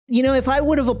if I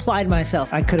would have applied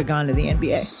myself, I could have gone to the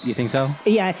NBA. You think so?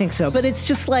 Yeah, I think so. But it's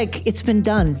just like, it's been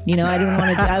done. I didn't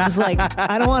want to, I was like,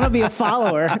 I don't want to be a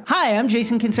follower. Hi, I'm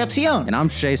Jason Concepcion. And I'm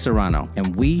Shea Serrano,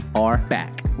 and we are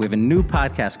back. We have a new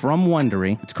podcast from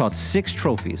Wondery. It's called Six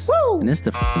Trophies. Woo! And it's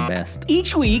the best.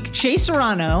 Each week, Shea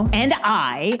Serrano and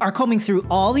I are combing through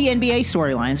all the NBA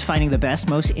storylines, finding the best,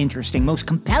 most interesting, most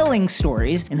compelling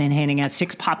stories, and then handing out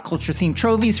 6 pop culture themed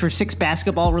trophies for 6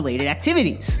 basketball related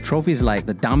activities. Trophies like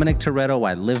the Dominic Toretto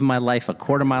I Live My Life a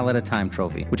Quarter Mile at a Time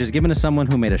trophy, which is given to someone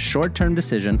who made a short-term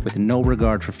decision with no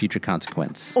regard for future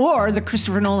consequence. Or the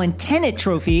Christopher Nolan Tenet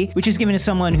trophy, which is given to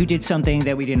someone who did something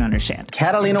that we didn't understand.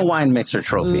 Catalina Wine Mixer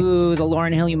trophy. Ooh, the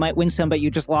Lauryn Hill, you might win some, but you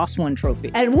just lost one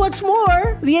trophy. And what's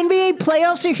more, the NBA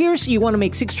playoffs are here, so you want to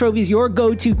make Six Trophies your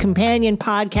go-to companion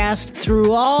podcast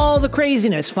through all the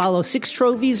craziness. Follow Six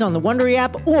Trophies on the Wondery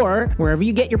app or wherever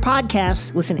you get your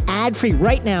podcasts. Listen ad-free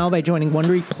right now by joining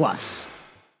Wondery Plus.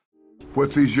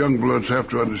 What these young bloods have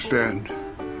to understand,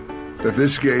 that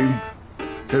this game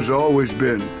has always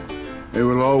been and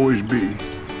will always be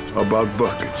about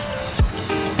buckets.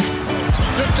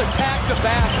 Just attack the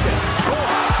basket.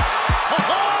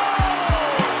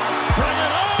 Bring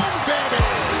it on, baby.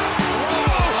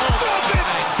 Stop it.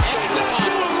 Not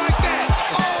do it like that.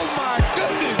 Oh, my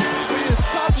goodness. Will you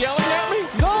stop yelling at me?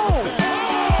 No.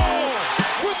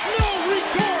 With no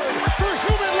regard for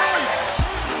human life.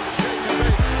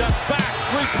 Steps back.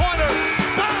 Three-pointer.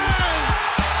 Bang.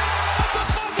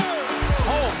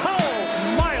 Oh,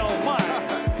 my, oh, my.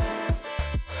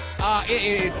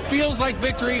 It feels like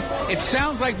victory. It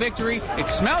sounds like victory. It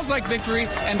smells like victory,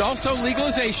 and also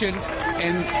legalization.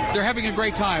 And they're having a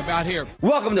great time out here.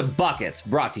 Welcome to Buckets,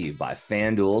 brought to you by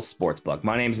FanDuel Sportsbook.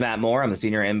 My name's Matt Moore. I'm the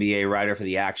senior NBA writer for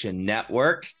the Action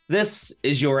Network. This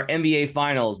is your NBA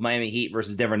Finals, Miami Heat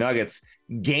versus Denver Nuggets,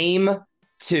 Game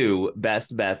 2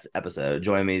 Best Bets episode.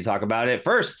 Joining me to talk about it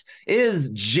first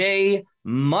is Jay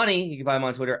Money. You can find him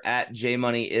on Twitter at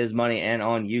JMoneyIsMoney and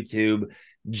on YouTube.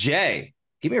 Jay,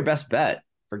 give me your best bet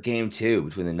for Game 2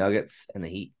 between the Nuggets and the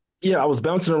Heat. Yeah, I was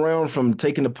bouncing around from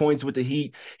taking the points with the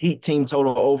Heat team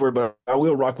total over, but I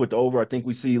will rock with the over. I think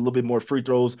we see a little bit more free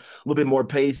throws, a little bit more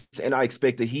pace, and I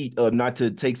expect the Heat not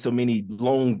to take so many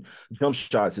long jump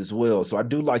shots as well. So I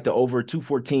do like the over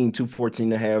 214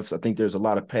 and a half. I think there's a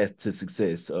lot of path to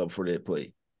success for that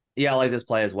play. Yeah, I like this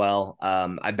play as well.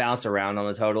 I bounced around on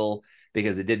the total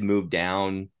because it did move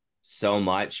down so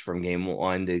much from Game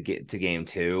 1 to get to Game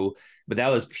 2. But that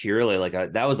was purely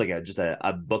just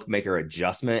a bookmaker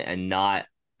adjustment and not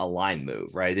a line move,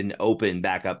 right? It didn't open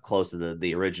back up close to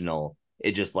the original.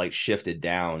 It just like shifted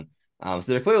down. So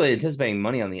they're clearly anticipating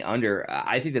money on the under.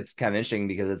 I think that's kind of interesting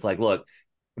because it's like, look,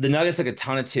 the Nuggets took a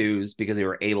ton of twos because they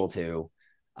were able to.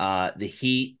 The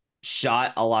Heat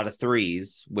shot a lot of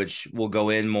threes, which will go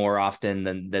in more often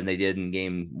than they did in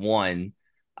Game 1.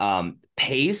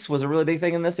 Pace was a really big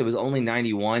thing in this. It was only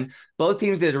 91. Both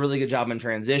teams did a really good job in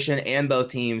transition, and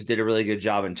both teams did a really good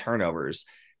job in turnovers.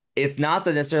 It's not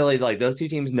that necessarily like those two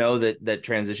teams know that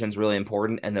transition is really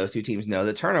important, and those two teams know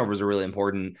that turnovers are really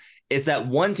important. It's that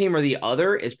one team or the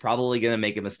other is probably going to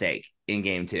make a mistake in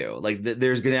Game 2. Like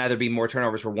there's going to either be more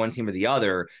turnovers for one team or the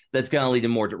other. That's going to lead to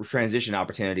more transition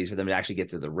opportunities for them to actually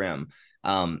get to the rim.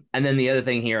 And then the other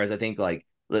thing here is I think like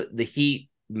the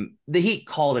Heat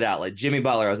called it out. Like Jimmy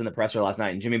Butler, I was in the presser last night,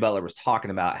 and Jimmy Butler was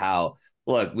talking about how,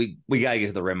 look, we got to get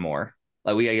to the rim more.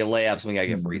 Like we got to get layups and we got to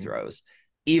get free throws.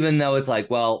 Even though it's like,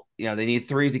 well, they need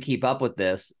threes to keep up with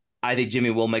this. I think Jimmy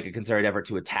will make a concerted effort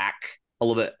to attack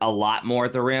a lot more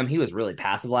at the rim. He was really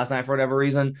passive last night for whatever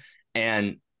reason.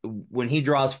 And when he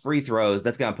draws free throws,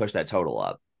 that's going to push that total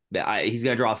up. He's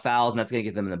going to draw fouls, and that's going to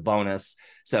get them in the bonus.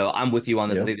 So I'm with you on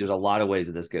this. Yep. I think there's a lot of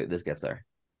ways that this gets there.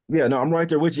 Yeah, no, I'm right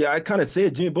there with you. I kind of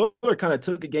said Jimmy Butler kind of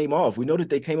took a game off. We know that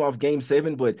they came off Game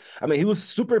 7, but I mean, he was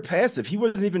super passive. He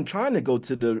wasn't even trying to go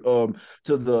to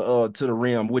the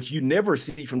rim, which you never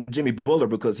see from Jimmy Butler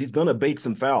because he's gonna bake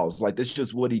some fouls. Like that's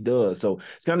just what he does. So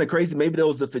it's kind of crazy. Maybe there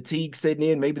was the fatigue setting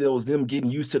in. Maybe there was them getting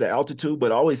used to the altitude.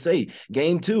 But I always say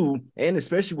Game 2, and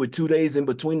especially with 2 days in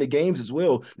between the games as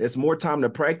well, there's more time to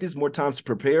practice, more time to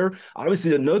prepare.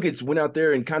 Obviously, the Nuggets went out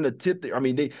there and kind of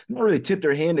they not really tipped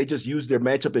their hand. They just used their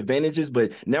matchup advantages,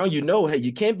 but now hey,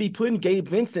 you can't be putting Gabe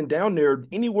Vincent down there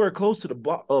anywhere close to the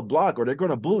block, or they're going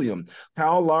to bully him.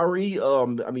 Kyle Lowry,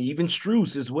 even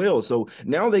Strus as well. So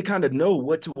now they kind of know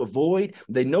what to avoid.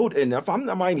 They know, and if I'm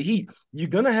the Miami Heat, you're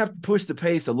going to have to push the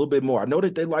pace a little bit more. I know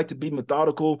that they like to be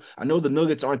methodical. I know the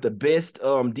Nuggets aren't the best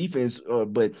defense,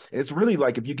 but it's really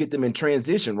like if you get them in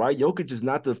transition, right? Jokic is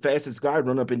not the fastest guy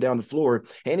run up and down the floor,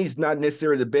 and he's not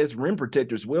necessarily the best rim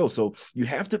protector as well. So you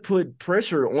have to put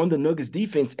pressure on the Nuggets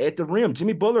defense defense at the rim.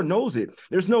 Jimmy Butler knows it.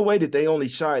 There's no way that they only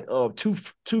shot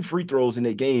two free throws in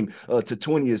that game to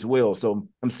 20 as well. So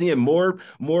I'm seeing more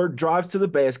drives to the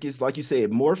baskets, like you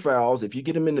said, more fouls. If you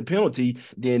get them in the penalty,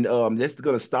 then that's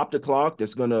going to stop the clock.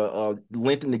 That's going to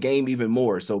lengthen the game even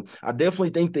more. So I definitely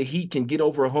think the Heat can get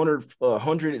over 100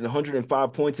 and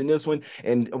 105 points in this one.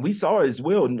 And we saw it as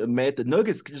well, Matt. The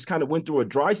Nuggets just kind of went through a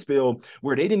dry spell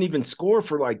where they didn't even score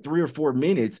for like 3 or 4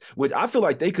 minutes, which I feel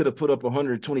like they could have put up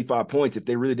 125 points if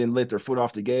they really didn't let their foot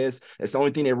off the gas. That's the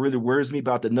only thing that really worries me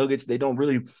about the Nuggets. They don't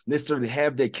really necessarily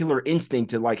have that killer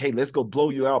instinct to like, hey, let's go blow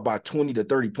you out by 20 to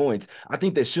 30 points. I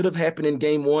think that should have happened in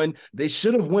game one. They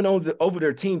should have went over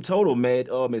their team total, Matt,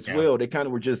 as well. They kind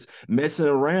of were just messing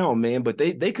around, man, but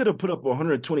they could have put up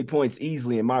 120 points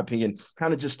easily, in my opinion.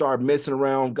 Kind of just started messing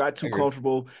around, got too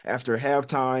comfortable after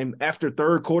halftime, after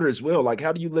third quarter as well. Like,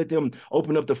 how do you let them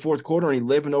open up the fourth quarter and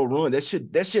 11-0 run?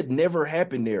 That should never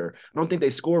happen there. I don't think they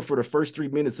scored for the first 3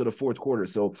 minutes of the fourth quarter.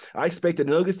 So I expect the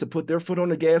Nuggets to put their foot on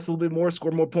the gas a little bit more,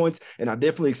 score more points, and I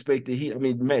definitely expect the Heat. I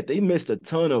mean, Matt, they missed a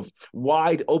ton of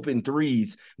wide open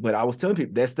threes, but I was telling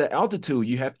people that's the altitude.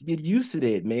 You have to get used to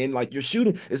that, man. Like, you're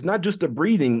shooting, it's not just the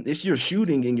breathing, it's your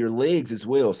shooting in your legs as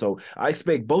well. So I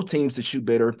expect both teams to shoot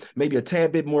better, maybe a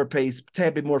tad bit more pace,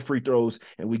 tad bit more free throws,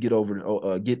 and we get over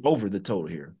the total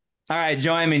here. All right,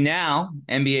 join me now,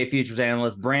 NBA futures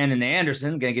analyst Brandon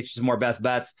Anderson. Going to get you some more best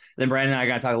bets. Then Brandon and I are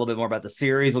going to talk a little bit more about the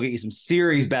series. We'll get you some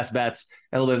series best bets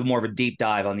and a little bit more of a deep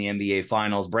dive on the NBA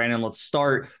Finals. Brandon, let's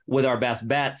start with our best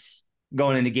bets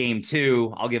going into Game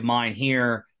 2. I'll give mine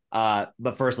here,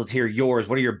 but first let's hear yours.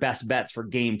 What are your best bets for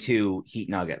Game 2 Heat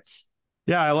Nuggets?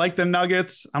 Yeah, I like the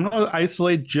Nuggets. I'm going to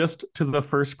isolate just to the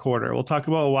first quarter. We'll talk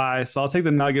about why. So I'll take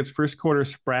the Nuggets first quarter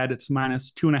spread. It's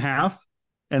 -2.5.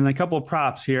 And a couple of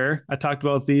props here. I talked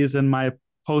about these in my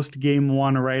post-game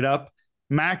 1 write-up.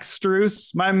 Max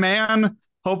Strus, my man,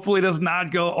 hopefully does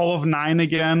not go 0 of 9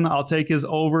 again. I'll take his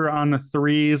over on the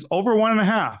threes, over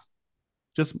 1.5,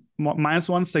 just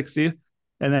 -160.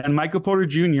 And then Michael Porter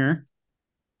Jr.,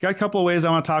 got a couple of ways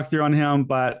I want to talk through on him,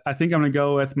 but I think I'm going to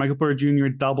go with Michael Porter Jr.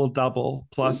 double-double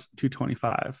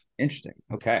 +225. Interesting.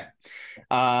 Okay.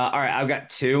 All right, I've got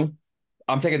 2.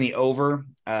 I'm taking the over.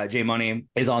 J Money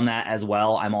is on that as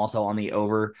well. I'm also on the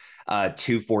over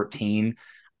 214.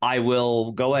 I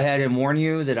will go ahead and warn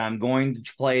you that I'm going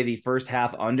to play the first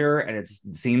half under, and it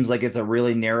seems like it's a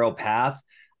really narrow path.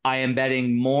 I am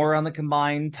betting more on the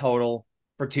combined total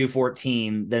for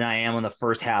 214 than I am on the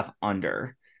first half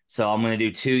under. So I'm going to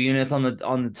do 2 units on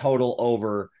the total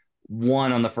over,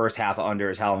 1 on the first half under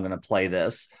is how I'm going to play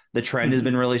this. The trend has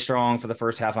been really strong for the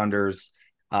first half unders.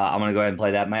 I'm going to go ahead and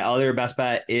play that. My other best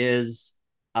bet is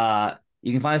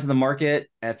you can find this in the market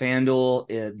at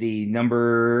FanDuel. The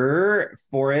number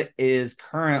for it is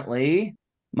currently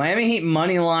Miami Heat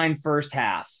money line first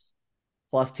half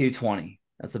 +220.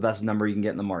 That's the best number you can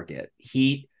get in the market.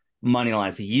 Heat money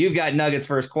line. So you've got Nuggets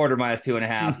first quarter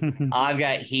 -2.5. I've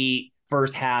got Heat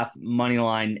first half money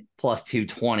line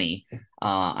 +220.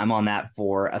 I'm on that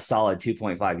for a solid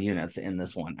 2.5 units in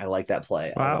this one. I like that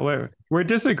play. Wow, we're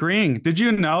disagreeing. Did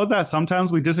you know that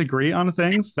sometimes we disagree on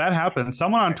things? That happens.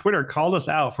 Someone on Twitter called us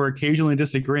out for occasionally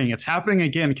disagreeing. It's happening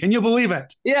again. Can you believe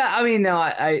it? Yeah, I mean, no,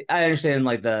 I understand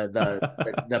like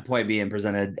the point being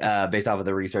presented based off of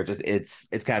the research. It's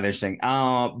kind of interesting.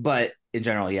 But in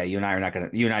general, yeah, you and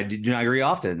I do not agree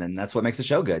often, and that's what makes the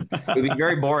show good. It would be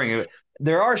very boring.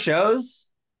 There are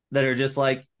shows that are just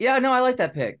like, yeah, no, I like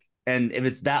that pick. And if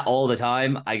it's that all the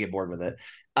time, I get bored with it.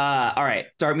 All right.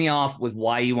 Start me off with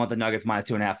why you want the Nuggets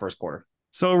 -2.5 first quarter.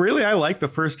 So really, I like the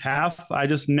first half. I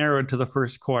just narrowed to the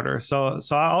first quarter. So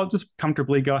I'll just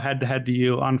comfortably go head to head to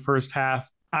you on first half.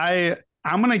 I'm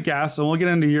going to guess, and we'll get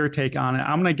into your take on it.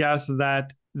 I'm going to guess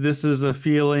that this is a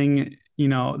feeling,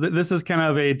 this is kind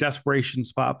of a desperation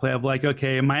spot play of like,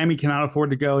 okay, Miami cannot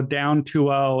afford to go down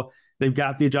 2-0. They've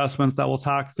got the adjustments that we'll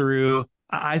talk through.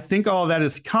 I think all of that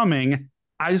is coming.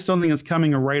 I just don't think it's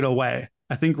coming right away.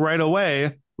 I think right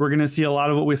away, we're going to see a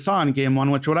lot of what we saw in Game 1,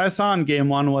 which what I saw in Game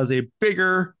 1 was a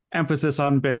bigger emphasis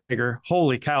on bigger.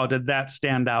 Holy cow, did that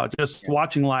stand out. Just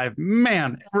watching live,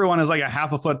 man, everyone is like a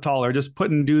half a foot taller, just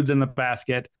putting dudes in the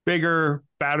basket. Bigger,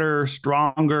 better,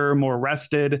 stronger, more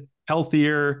rested,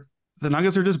 healthier. The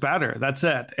Nuggets are just better. That's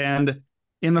it. And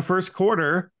in the first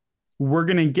quarter, we're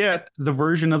going to get the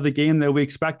version of the game that we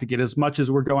expect to get as much as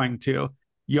we're going to.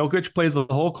 Jokic plays the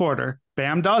whole quarter.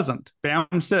 Bam doesn't. Bam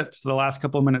sits the last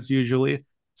couple of minutes usually.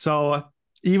 So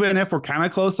even if we're kind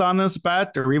of close on this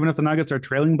bet, or even if the Nuggets are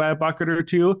trailing by a bucket or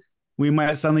two, we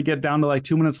might suddenly get down to like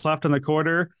 2 minutes left in the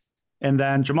quarter. And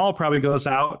then Jamal probably goes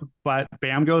out, but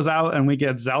Bam goes out and we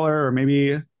get Zeller or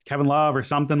maybe Kevin Love or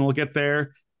something will get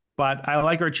there. but I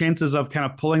like our chances of kind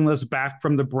of pulling this back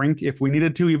from the brink if we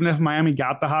needed to, even if Miami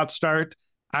got the hot start.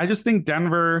 I just think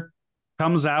Denver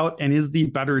comes out and is the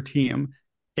better team.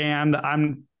 And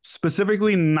I'm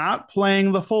specifically not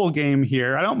playing the full game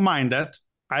here. I don't mind it.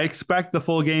 I expect the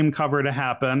full game cover to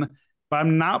happen, but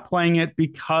I'm not playing it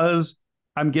because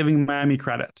I'm giving Miami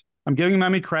credit. I'm giving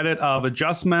Miami credit of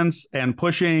adjustments and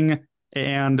pushing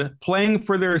and playing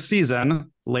for their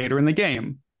season later in the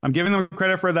game. I'm giving them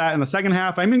credit for that in the second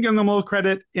half. I'm even giving them a little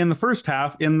credit in the first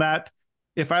half, in that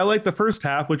if I like the first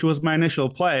half, which was my initial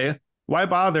play, why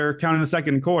bother counting the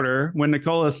second quarter when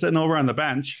Nikola's sitting over on the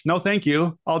bench? No, thank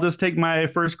you. I'll just take my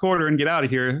first quarter and get out of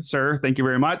here, sir. Thank you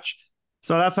very much.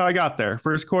 So that's how I got there.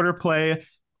 First quarter play.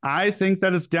 I think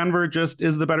that it's Denver just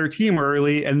is the better team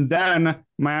early. And then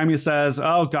Miami says,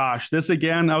 oh gosh, this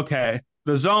again. Okay.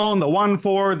 The zone, the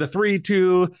 1-4, the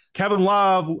 3-2, Kevin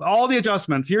Love, all the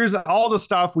adjustments. Here's all the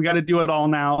stuff. We got to do it all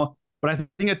now. But I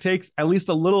think it takes at least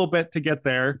a little bit to get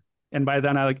there. And by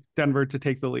then I like Denver to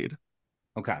take the lead.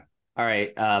 Okay. All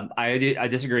right. I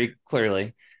disagree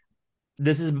clearly.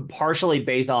 This is partially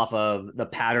based off of the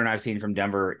pattern I've seen from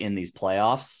Denver in these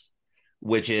playoffs,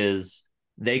 which is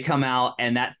they come out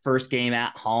and that first game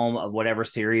at home of whatever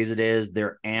series it is,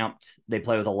 they're amped. They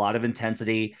play with a lot of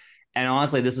intensity. And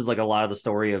honestly, this is like a lot of the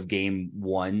story of game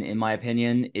one, in my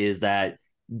opinion, is that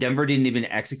Denver didn't even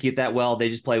execute that well. They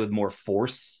just play with more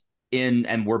force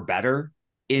and were better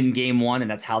in game one.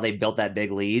 And that's how they built that big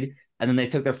lead. And then they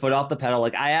took their foot off the pedal.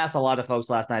 Like I asked a lot of folks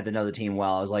last night that know the team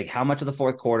well. I was like, how much of the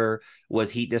fourth quarter was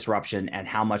heat disruption and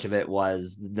how much of it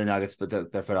was the Nuggets put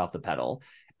their foot off the pedal?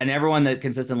 And everyone that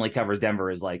consistently covers Denver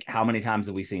is like, how many times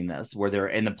have we seen this where they're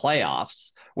in the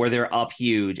playoffs, where they're up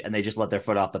huge and they just let their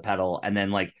foot off the pedal? And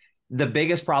then like the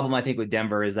biggest problem I think with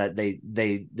Denver is that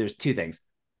there's two things.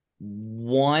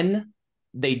 One,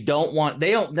 they don't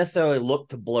necessarily look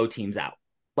to blow teams out.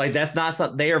 Like that's not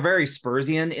something. They are very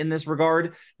Spursian in this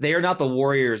regard. They are not the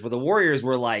Warriors, but the Warriors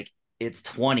were like, it's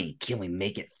 20. Can we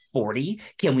make it 40?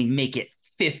 Can we make it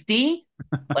 50?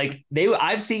 Like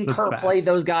I've seen Kurt play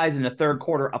those guys in the third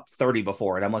quarter up 30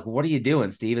 before. And I'm like, what are you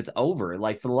doing, Steve? It's over.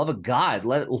 Like, for the love of God,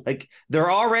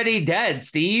 they're already dead,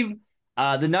 Steve.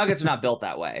 The Nuggets are not built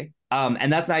that way.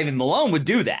 And that's not even Malone would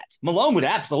do that. Malone would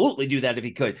absolutely do that if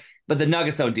he could, but the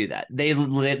Nuggets don't do that. They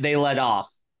let off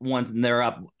once they're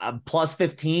up plus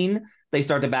 15. They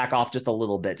start to back off just a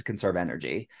little bit to conserve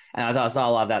energy. And I thought I saw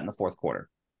a lot of that in the fourth quarter.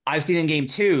 I've seen in game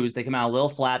twos, they come out a little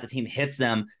flat. The team hits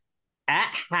them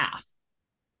at half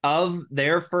of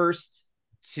their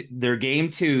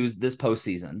game twos this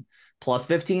postseason. Plus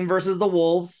 15 versus the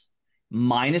Wolves,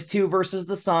 -2 versus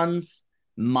the Suns,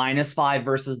 -5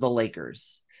 versus the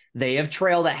Lakers. They have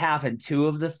trailed at half in 2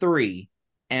 of the 3,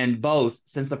 and both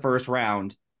since the first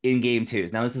round in game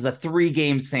twos. Now, this is a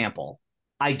 3-game sample.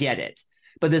 I get it.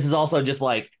 But this is also just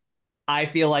like, I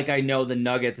feel like I know the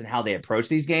Nuggets and how they approach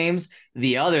these games.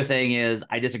 The other thing is,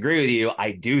 I disagree with you.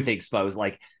 I do think Spo's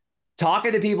like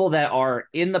talking to people that are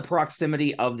in the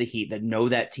proximity of the Heat that know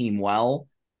that team well.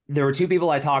 There were 2 people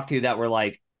I talked to that were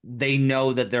like, they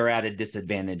know that they're at a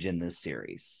disadvantage in this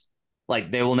series.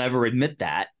 Like, they will never admit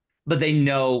that, but they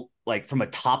know, like, from a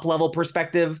top level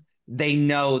perspective, they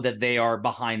know that they are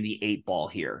behind the 8 ball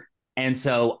here. And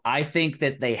so I think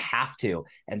that they have to.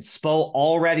 And Spo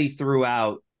already threw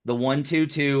out the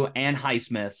 1-2-2 and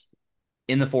Highsmith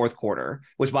in the fourth quarter,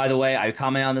 which, by the way, I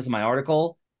commented on this in my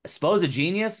article. Spo's a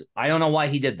genius. I don't know why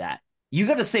he did that. You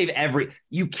got to save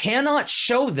you cannot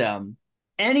show them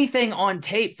anything on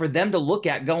tape for them to look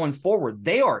at going forward.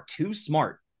 They are too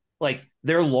smart. Like,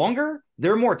 they're longer,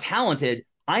 they're more talented.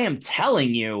 I am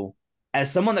telling you,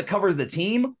 as someone that covers the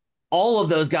team, all of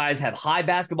those guys have high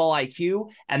basketball IQ,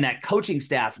 and that coaching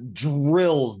staff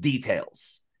drills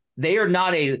details. They are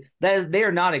not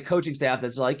a coaching staff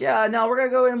that's like, yeah, no, we're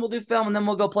gonna go in, we'll do film, and then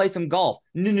we'll go play some golf.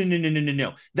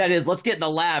 No. That is, let's get in the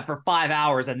lab for 5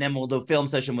 hours, and then we'll do a film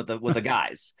session with the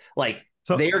guys. Like,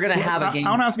 so they are going to have a game.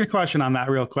 I want to ask a question on that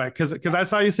real quick, because I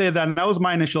saw you say that, and that was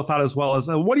my initial thought as well. Is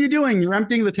what are you doing? You're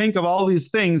emptying the tank of all these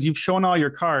things. You've shown all your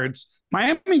cards.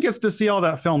 Miami gets to see all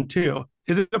that film too.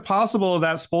 Is it possible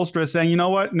that Spoelstra is saying, you know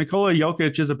what, Nikola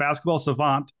Jokic is a basketball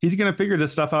savant. He's going to figure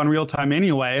this stuff out in real time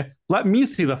anyway. Let me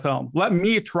see the film. Let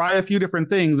me try a few different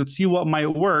things and see what might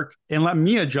work, and let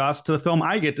me adjust to the film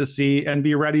I get to see and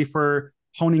be ready for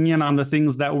honing in on the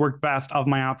things that work best of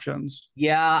my options.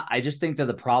 Yeah, I just think that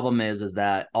the problem is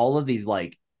that all of these,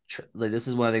 like this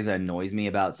is one of the things that annoys me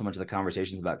about so much of the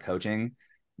conversations about coaching.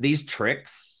 These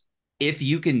tricks, if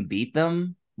you can beat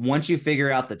them, once you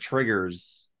figure out the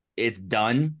triggers, it's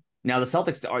done. Now, the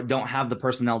Celtics don't have the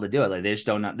personnel to do it. Like, they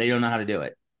don't know how to do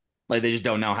it. Like, they just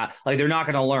don't know how. Like, they're not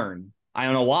going to learn. I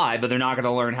don't know why, but they're not going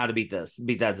to learn how to beat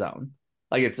that zone.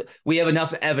 Like we have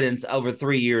enough evidence over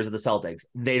 3 years of the Celtics.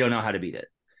 They don't know how to beat it.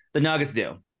 The Nuggets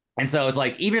do. And so it's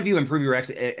like, even if you improve your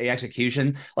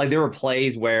execution, like there were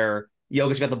plays where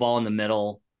Jokic got the ball in the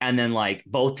middle and then like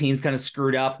both teams kind of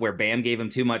screwed up where Bam gave him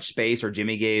too much space or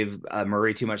Jimmy gave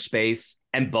Murray too much space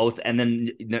and then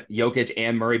Jokic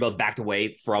and Murray both backed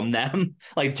away from them,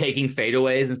 like taking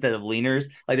fadeaways instead of leaners.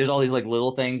 Like there's all these like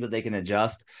little things that they can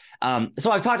adjust.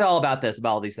 So I've talked all about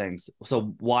all these things.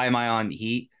 So why am I on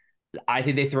Heat? I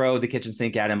think they throw the kitchen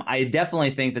sink at him. I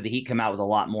definitely think that the Heat come out with a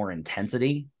lot more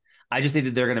intensity. I just think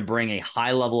that they're going to bring a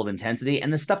high level of intensity,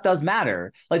 and this stuff does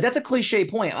matter. Like that's a cliche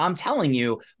point. I'm telling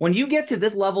you, when you get to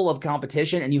this level of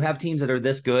competition and you have teams that are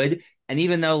this good, and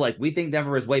even though like we think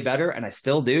Denver is way better, and I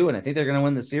still do, and I think they're going to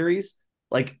win the series,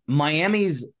 like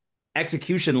Miami's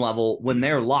execution level when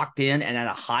they're locked in and at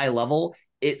a high level,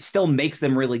 it still makes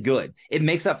them really good. It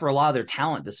makes up for a lot of their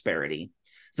talent disparity.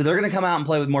 So they're going to come out and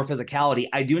play with more physicality.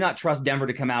 I do not trust Denver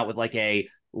to come out with like a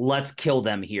let's kill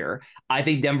them here. I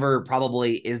think Denver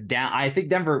probably is down.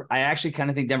 I actually kind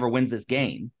of think Denver wins this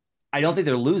game. I don't think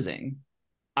they're losing.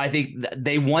 I think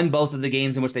they won both of the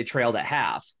games in which they trailed at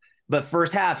half. But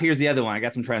first half, here's the other one. I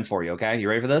got some trends for you, okay? You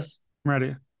ready for this? I'm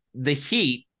ready. The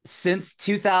Heat, since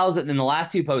 2000, in the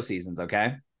last two postseasons,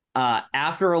 okay,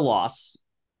 after a loss,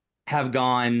 have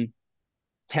gone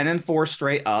 10-4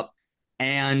 straight up.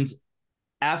 And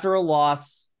after a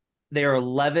loss, they're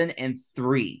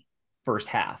 11-3 first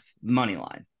half money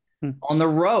line. On the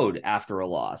road after a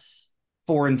loss,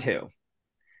 4-2.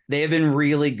 They have been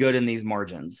really good in these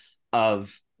margins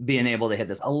of being able to hit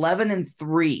this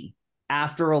 11-3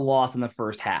 after a loss in the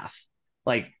first half.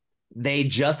 Like they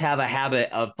just have a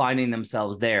habit of finding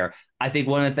themselves there. I think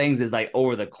one of the things is like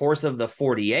over the course of the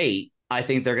 48, I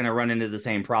think they're going to run into the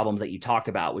same problems that you talked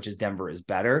about, which is Denver is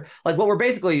better. Like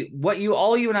what you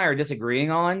and I are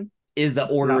disagreeing on is the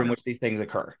order in which these things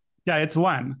occur. Yeah, it's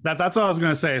one. That's what I was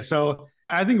going to say. So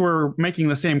I think we're making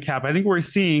the same cap. I think we're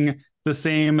seeing the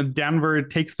same Denver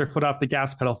takes their foot off the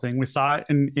gas pedal thing. We saw it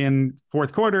in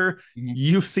fourth quarter. Mm-hmm.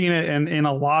 You've seen it in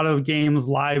a lot of games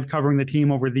live covering the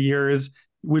team over the years.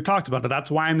 We've talked about it.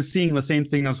 That's why I'm seeing the same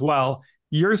thing as well.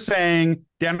 You're saying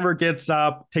Denver gets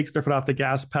up, takes their foot off the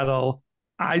gas pedal.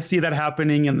 I see that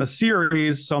happening in the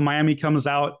series. So Miami comes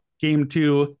out game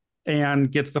 2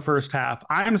 and gets the first half.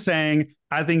 I'm saying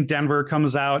I think Denver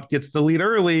comes out, gets the lead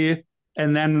early,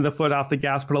 and then the foot off the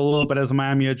gas pedal a little bit as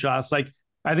Miami adjusts. Like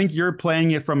I think you're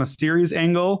playing it from a series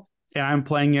angle, and I'm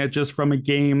playing it just from a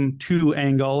game 2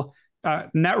 angle.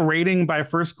 Net rating by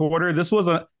first quarter. This was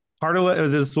a part of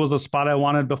it. This was a spot I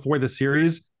wanted before the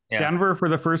series. Yeah. Denver for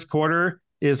the first quarter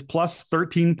is plus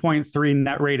 13.3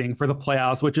 net rating for the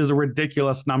playoffs, which is a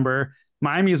ridiculous number.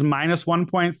 Miami is minus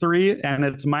 1.3 and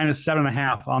it's minus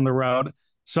 7.5 on the road.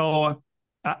 So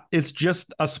it's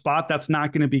just a spot that's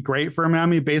not going to be great for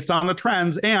Miami based on the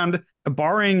trends, and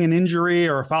barring an injury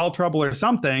or foul trouble or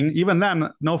something, even then,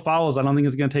 no fouls, I don't think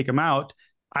is going to take him out.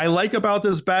 I like about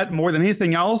this bet more than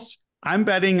anything else. I'm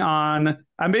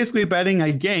basically betting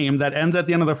a game that ends at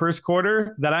the end of the first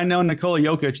quarter that I know Nikola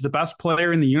Jokic, the best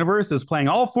player in the universe, is playing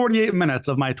all 48 minutes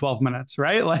of my 12 minutes,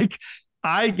 right? Like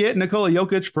I get Nikola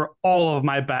Jokic for all of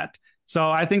my bet. So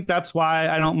I think that's why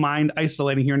I don't mind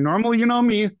isolating here. Normally, you know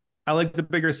me, I like the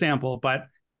bigger sample, but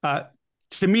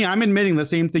to me, I'm admitting the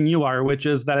same thing you are, which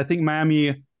is that I think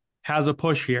Miami has a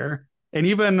push here. And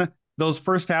even those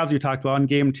first halves you talked about in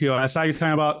game 2, I saw you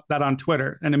talking about that on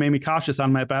Twitter, and it made me cautious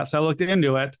on my bet. So I looked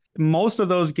into it. Most of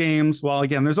those games, well,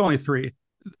 again, there's only 3.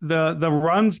 The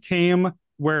runs came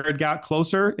where it got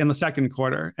closer in the second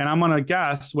quarter. And I'm going to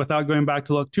guess, without going back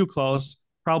to look too close,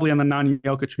 probably in the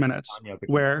non-Jokic minutes,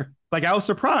 where like I was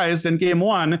surprised in game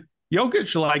 1,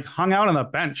 Jokic like hung out on the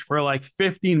bench for like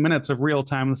 15 minutes of real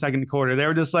time in the second quarter. They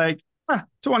were just like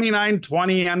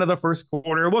 29-20 end of the first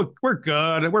quarter. We're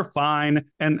good. We're fine.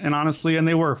 And honestly, and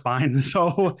they were fine.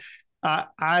 So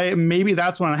maybe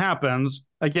that's when it happens.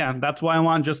 Again, that's why I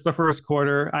want just the first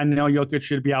quarter. I know Jokic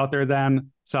should be out there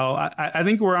then. So I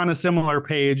think we're on a similar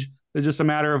page. It's just a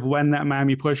matter of when that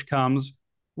Miami push comes.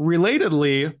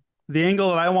 Relatedly, the angle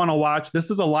that I want to watch,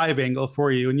 this is a live angle for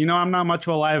you. And you know, I'm not much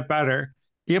of a live bettor.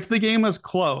 If the game is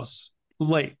close,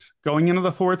 late, going into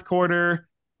the fourth quarter,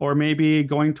 or maybe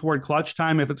going toward clutch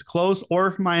time, if it's close, or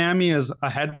if Miami is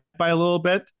ahead by a little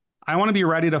bit, I want to be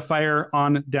ready to fire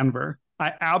on Denver.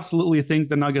 I absolutely think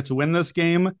the Nuggets win this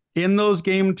game. In those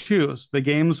game 2s, the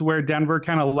games where Denver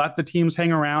kind of let the teams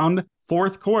hang around,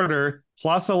 fourth quarter,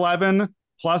 plus 11,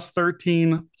 plus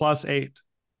 13, plus 8.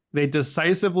 They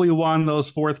decisively won those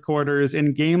fourth quarters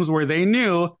in games where they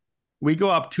knew we go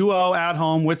up 2-0 at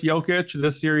home with Jokic,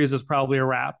 this series is probably a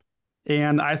wrap.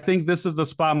 And I think this is the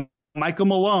spot Michael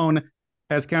Malone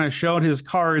has kind of showed his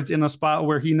cards in a spot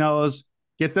where he knows,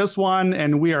 get this one,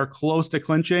 and we are close to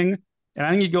clinching. And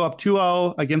I think you go up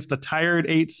 2-0 against a tired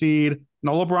 8 seed.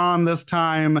 No LeBron this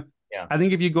time. Yeah. I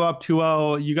think if you go up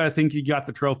 2-0, you got to think you got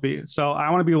the trophy. So I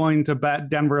want to be willing to bet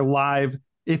Denver live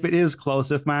if it is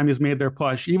close, if Miami's made their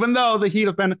push. Even though the Heat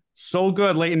have been so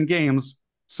good late in games,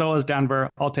 so is Denver.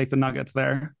 I'll take the Nuggets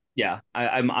there. Yeah,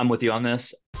 I'm with you on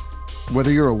this.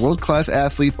 Whether you're a world-class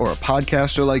athlete or a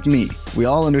podcaster like me, we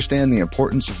all understand the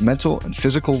importance of mental and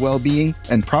physical well-being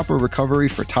and proper recovery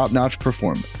for top-notch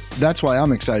performance. That's why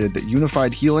I'm excited that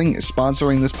Unified Healing is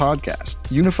sponsoring this podcast.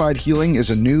 Unified Healing is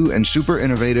a new and super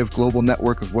innovative global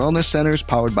network of wellness centers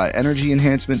powered by Energy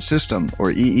Enhancement System,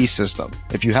 or EE System.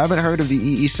 If you haven't heard of the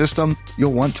EE System,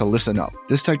 you'll want to listen up.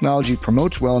 This technology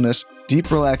promotes wellness, deep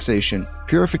relaxation,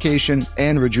 purification,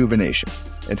 and rejuvenation.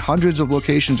 In hundreds of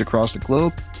locations across the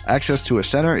globe, access to a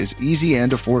center is easy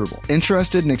and affordable.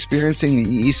 Interested in experiencing the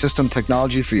EE System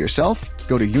technology for yourself?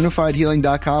 Go to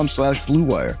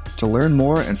unifiedhealing.com/bluewire to learn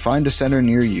more and find a center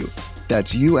near you.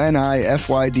 That's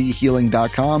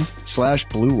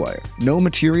unifydhealing.com/bluewire. No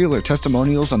material or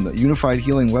testimonials on the Unified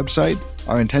Healing website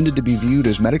are intended to be viewed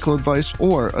as medical advice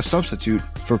or a substitute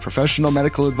for professional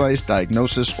medical advice,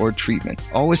 diagnosis, or treatment.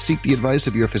 Always seek the advice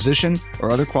of your physician or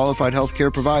other qualified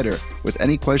healthcare provider with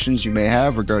any questions you may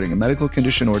have regarding a medical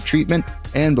condition or treatment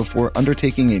and before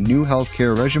undertaking a new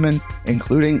healthcare regimen,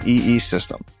 including EE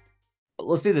System.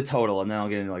 Let's do the total, and then I'll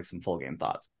get into like some full game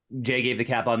thoughts. Jay gave the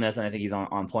cap on this, and I think he's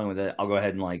on point with it. I'll go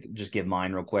ahead and like just give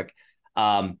mine real quick.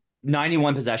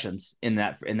 91 possessions in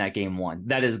that game one.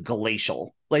 That is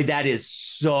glacial. Like, that is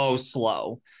so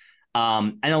slow.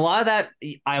 And a lot of that,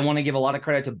 I want to give a lot of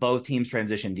credit to both teams'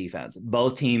 transition defense.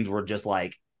 Both teams were just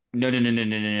like,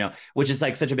 no, which is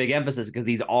like such a big emphasis because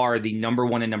these are the number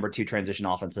 1 and number 2 transition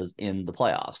offenses in the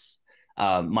playoffs.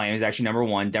 Miami's actually number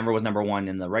 1. Denver was number 1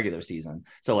 in the regular season.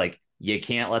 So like, you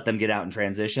can't let them get out in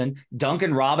transition.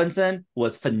 Duncan Robinson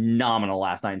was phenomenal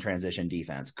last night in transition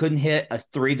defense. Couldn't hit a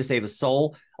 3 to save a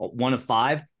soul, 1 of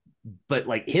 5. But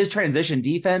like, his transition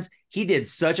defense, he did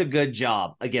such a good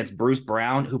job against Bruce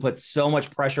Brown, who put so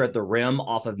much pressure at the rim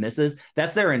off of misses.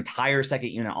 That's their entire second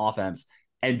unit offense.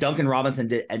 And Duncan Robinson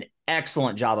did an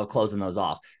excellent job of closing those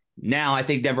off. Now, I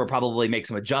think Denver probably makes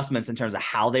some adjustments in terms of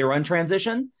how they run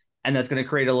transition, and that's going to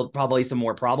create probably some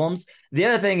more problems. The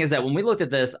other thing is that when we looked at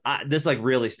this, this like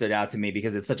really stood out to me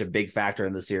because it's such a big factor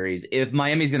in the series. If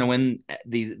Miami's going to win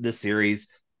this series,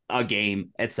 a game,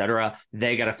 etc.,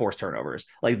 they got to force turnovers.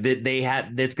 Like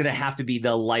it's going to have to be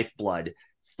the lifeblood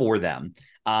for them.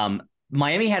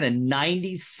 Miami had a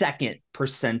 92nd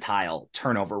percentile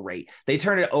turnover rate. They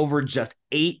turned it over just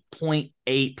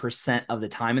 8.8% of the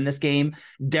time in this game.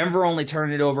 Denver only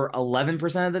turned it over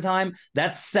 11% of the time.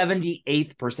 That's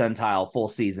 78th percentile full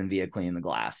season via cleaning the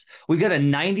glass. We've got a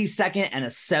 92nd and a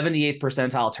 78th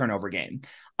percentile turnover game.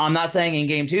 I'm not saying in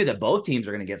game 2 that both teams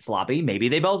are going to get sloppy.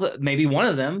 Maybe one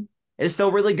of them is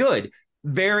still really good.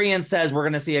 Variance says we're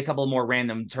going to see a couple more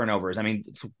random turnovers. I mean,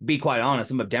 to be quite honest,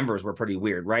 some of Denver's were pretty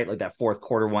weird, right? Like that fourth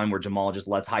quarter one where Jamal just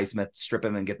lets Highsmith strip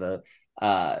him and get the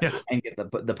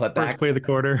putback. First play of the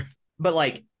quarter. But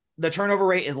like, the turnover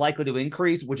rate is likely to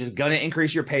increase, which is going to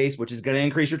increase your pace, which is going to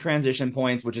increase your transition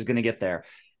points, which is going to get there.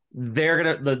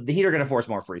 The Heat are going to force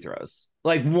more free throws.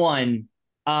 Like how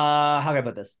can I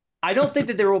put this? I don't think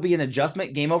that there will be an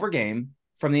adjustment game over game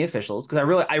from the officials, because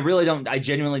I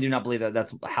genuinely do not believe that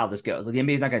that's how this goes. Like, the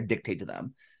NBA is not going to dictate to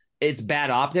them. It's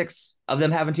bad optics of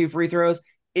them having 2 free throws.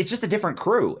 It's just a different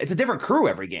crew. It's a different crew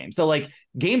every game. So like,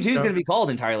 game 2 is going to be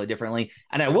called entirely differently.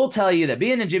 And I will tell you that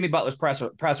being in Jimmy Butler's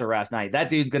presser last night,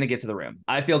 that dude's going to get to the rim.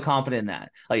 I feel confident in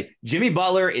that. Like, Jimmy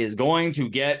Butler is going to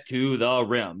get to the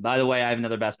rim. By the way, I have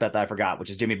another best bet that I forgot, which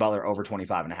is Jimmy Butler over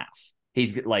 25.5.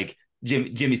 He's like,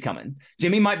 Jimmy's coming.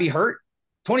 Jimmy might be hurt.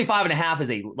 25.5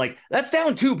 is that's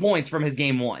down 2 points from his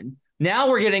game 1. Now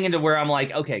we're getting into where I'm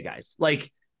like, okay, guys,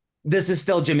 like, this is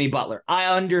still Jimmy Butler. I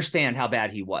understand how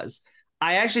bad he was.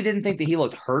 I actually didn't think that he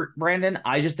looked hurt, Brandon.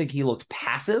 I just think he looked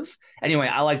passive. Anyway,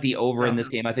 I like the over in this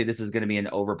game. I think this is going to be an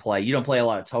overplay. You don't play a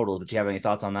lot of totals, but you have any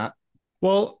thoughts on that?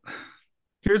 Well,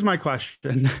 here's my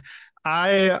question.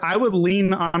 I would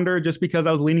lean under just because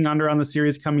I was leaning under on the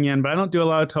series coming in, but I don't do a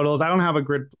lot of totals. I don't have a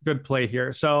good play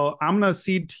here. So I'm going to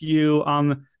cede to you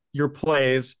on your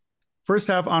plays. First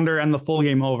half under and the full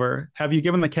game over. Have you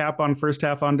given the cap on first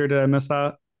half under? Did I miss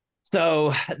that?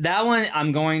 So that one,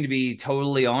 I'm going to be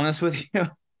totally honest with you.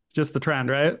 Just the trend,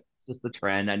 right? Just the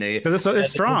trend. I know you.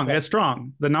 It's strong. It's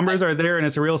strong. The numbers are there and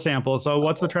it's a real sample. So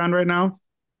what's the trend right now?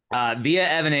 Via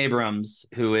Evan Abrams,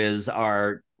 who is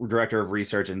our director of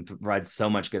research and provides so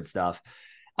much good stuff.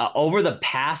 Over the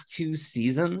past 2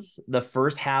 seasons, the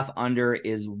first half under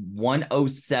is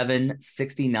 107,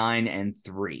 69, and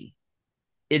 3.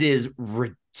 It is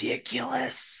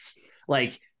ridiculous.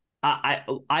 Like, I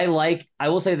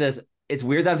will say this. It's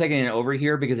weird that I'm taking it over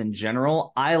here because in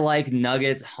general, I like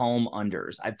Nuggets home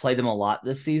unders. I've played them a lot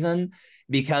this season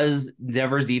because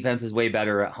Denver's defense is way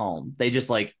better at home. They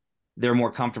just they're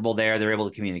more comfortable there. They're able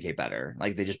to communicate better.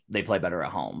 Like they play better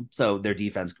at home. So their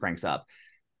defense cranks up.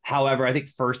 However, I think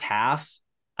first half,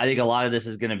 I think a lot of this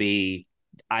is going to be,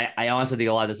 I honestly think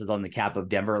a lot of this is on the cap of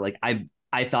Denver. Like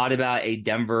I thought about a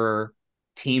Denver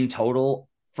team total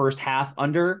first half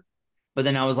under, but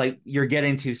then I was like, you're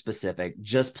getting too specific.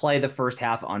 Just play the first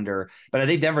half under. But I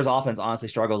think Denver's offense honestly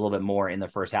struggles a little bit more in the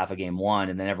first half of game 1.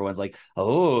 And then everyone's like,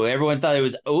 oh, everyone thought it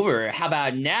was over. How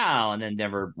about now? And then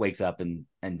Denver wakes up and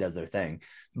does their thing.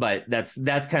 But that's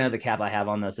kind of the cap I have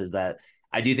on this, is that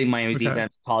I do think Miami's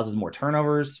defense causes more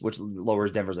turnovers, which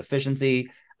lowers Denver's efficiency.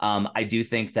 I do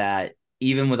think that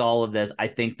even with all of this, I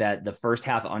think that the first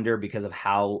half under, because of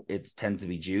how it tends to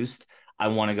be juiced, I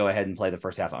want to go ahead and play the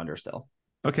first half under still.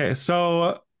 Okay,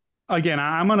 so again,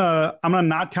 I'm gonna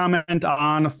not comment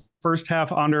on first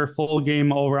half under, full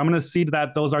game over. I'm gonna see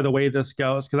that those are the way this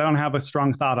goes because I don't have a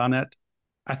strong thought on it.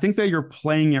 I think that you're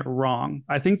playing it wrong.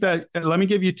 I think that, let me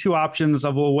give you 2 options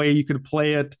of a way you could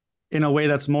play it in a way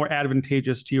that's more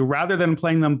advantageous to you rather than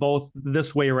playing them both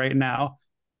this way right now.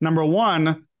 Number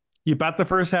 1, you bet the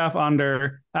first half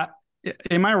under.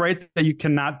 Am I right that you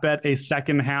cannot bet a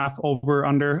second half over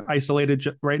under isolated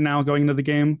right now going into the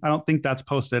game? I don't think that's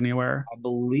posted anywhere. I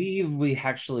believe we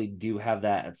actually do have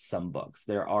that at some books.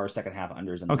 There are second half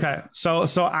unders. Okay. So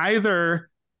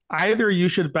either you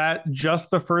should bet just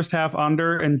the first half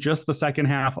under and just the second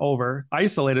half over,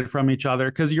 isolated from each other,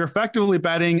 because you're effectively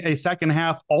betting a second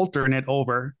half alternate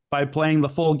over by playing the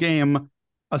full game,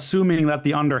 assuming that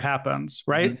the under happens,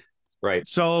 right? Mm-hmm. Right.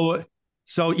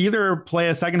 So either play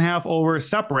a second half over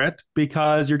separate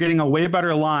because you're getting a way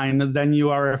better line than you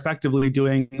are effectively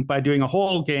doing by doing a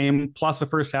whole game plus a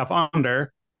first half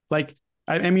under. Like,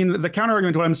 I mean, the counter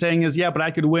argument to what I'm saying is, yeah, but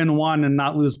I could win one and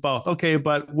not lose both. Okay,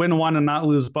 but win one and not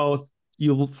lose both,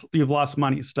 you've lost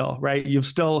money still, right? You've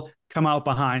still come out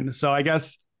behind. So I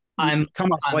guess I'm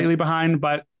come out slightly behind,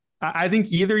 but I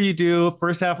think either you do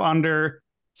first half under,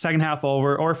 second half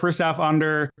over, or first half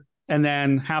under, and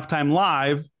then halftime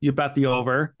live, you bet the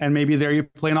over, and maybe there you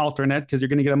play an alternate because you're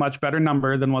going to get a much better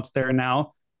number than what's there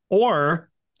now. Or,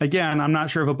 again, I'm not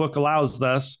sure if a book allows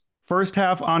this, first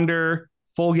half under,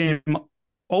 full game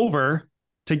over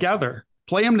together.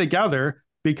 Play them together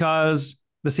because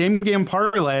the same game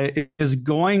parlay is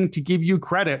going to give you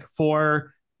credit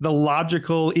for the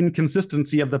logical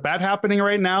inconsistency of the bet happening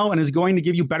right now and is going to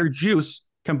give you better juice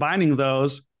combining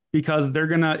those because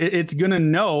it's gonna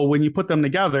know when you put them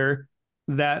together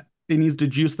that it needs to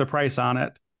juice the price on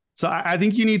it. So I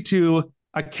think you need to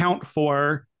account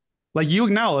for, like, you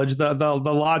acknowledge the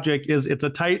logic is it's a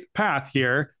tight path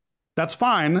here. That's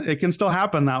fine. It can still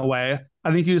happen that way.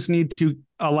 I think you just need to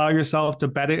allow yourself to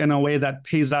bet it in a way that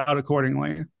pays out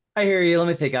accordingly. I hear you. Let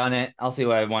me think on it. I'll see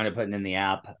what I wind up putting in the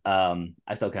app. I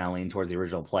still kind of lean towards the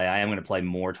original play. I am going to play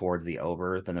more towards the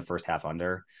over than the first half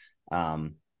under.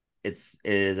 It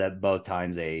is at both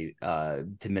times to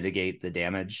mitigate the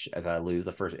damage if I lose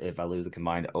the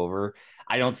combined over.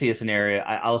 I don't see a scenario.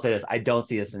 I'll say this. I don't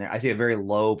see a scenario. I see a very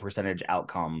low percentage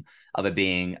outcome of it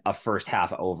being a first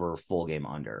half over, full game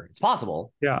under. It's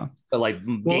possible. Yeah. But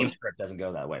game script doesn't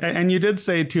go that way. And you did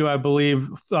say too, I believe,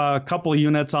 a couple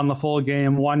units on the full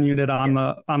game, 1 unit on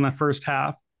the first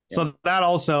half. So that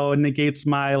also negates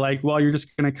my you're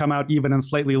just going to come out even and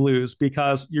slightly lose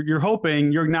because you're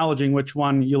acknowledging which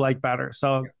one you like better.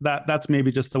 So that's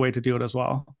maybe just the way to do it as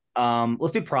well.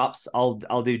 Let's do props.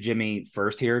 I'll do Jimmy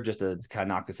first here just to kind of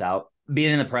knock this out.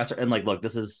 Being in the presser and look,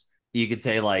 this is, you could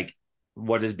say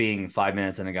what does being 5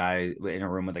 minutes in a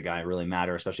room with a guy really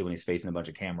matter, especially when he's facing a bunch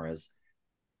of cameras.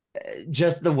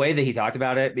 Just the way that he talked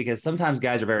about it, because sometimes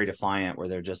guys are very defiant where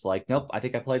they're just like, nope, I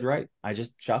think I played right. I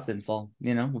just shots didn't fall,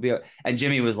 we'll be. And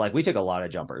Jimmy was like, we took a lot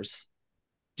of jumpers.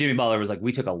 Jimmy Butler was like,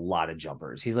 we took a lot of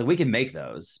jumpers. He's like, we can make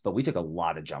those, but we took a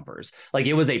lot of jumpers.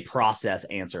 It was a process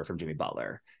answer from Jimmy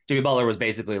Butler. Jimmy Butler was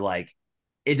basically like,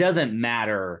 it doesn't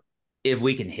matter if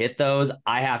we can hit those.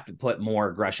 I have to put more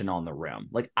aggression on the rim.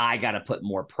 I got to put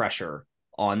more pressure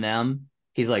on them.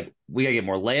 He's like, we got to get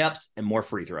more layups and more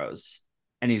free throws.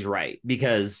 And he's right,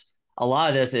 because a lot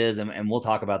of this is, and we'll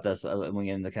talk about this when we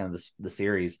get into kind of the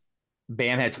series,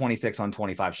 Bam had 26 on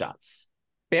 25 shots.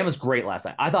 Bam was great last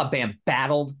night. I thought Bam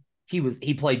battled. He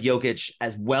played Jokic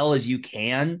as well as you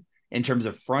can in terms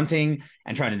of fronting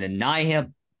and trying to deny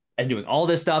him and doing all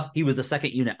this stuff. He was the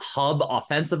second unit hub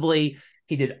offensively.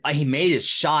 He made his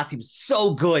shots. He was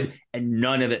so good, and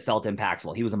none of it felt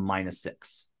impactful. He was a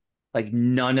 -6. Like,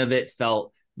 none of it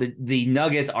felt. The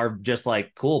Nuggets are just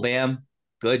like, cool, Bam,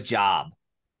 good job.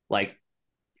 Like,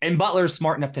 and Butler's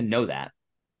smart enough to know that.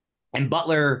 And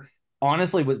Butler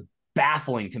honestly was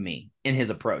baffling to me in his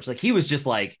approach. Like, he was just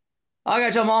like, oh, I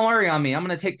got Jamal Murray on me. I'm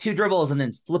going to take 2 dribbles and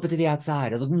then flip it to the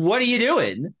outside. I was like, what are you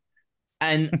doing?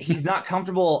 And he's not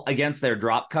comfortable against their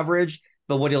drop coverage.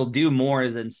 But what he'll do more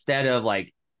is instead of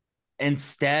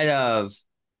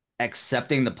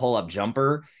accepting the pull-up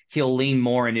jumper, he'll lean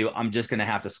more into, I'm just going to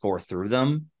have to score through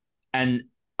them. And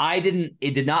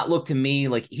it did not look to me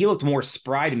like he looked more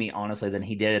spry to me, honestly, than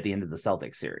he did at the end of the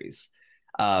Celtics series.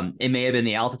 It may have been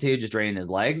the altitude just draining his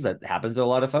legs. That happens to a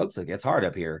lot of folks. It gets hard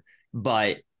up here.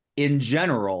 But in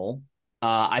general,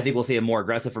 I think we'll see a more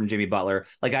aggressive from Jimmy Butler.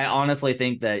 Like, I honestly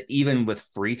think that even with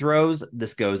free throws,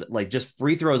 this goes like just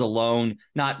free throws alone,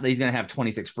 not that he's going to have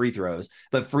 26 free throws,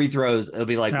 but free throws, it'll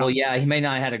be like, well, yeah, he may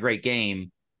not have had a great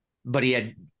game, but he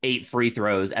had 8 free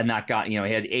throws and that got, he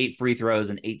had 8 free throws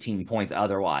and 18 points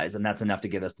otherwise. And that's enough to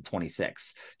get us to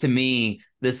 26. To me,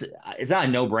 it's not a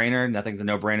no-brainer. Nothing's a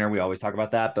no-brainer. We always talk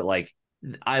about that, but like,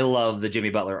 I love the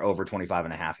Jimmy Butler over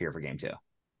 25.5 here for game 2.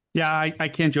 Yeah, I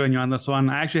can't join you on this one.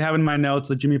 I actually have in my notes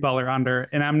the Jimmy Butler under,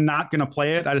 and I'm not going to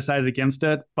play it. I decided against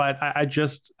it, but I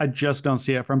just don't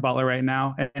see it from Butler right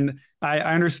now. And I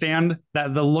understand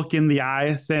that the look in the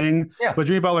eye thing, but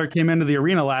Jimmy Butler came into the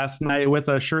arena last night with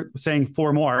a shirt saying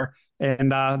 4 more,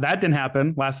 and that didn't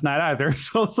happen last night either.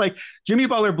 So it's like Jimmy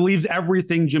Butler believes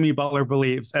everything Jimmy Butler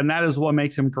believes, and that is what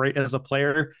makes him great as a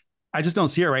player. I just don't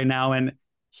see it right now, and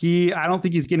I don't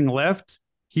think he's getting lift.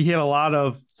 He hit a lot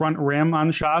of front rim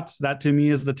on shots. That to me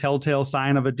is the telltale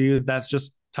sign of a dude that's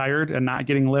just tired and not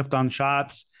getting lift on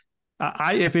shots.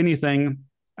 If anything,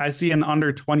 I see an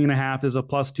under 20.5 as a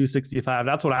plus 265.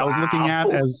 That's what I was looking at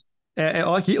as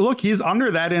he's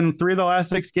under that in 3 of the last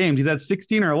 6 games. He's had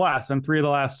 16 or less in 3 of the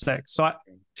last 6. So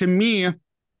to me,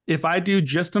 if I do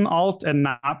just an alt and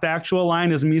not the actual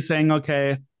line, is me saying,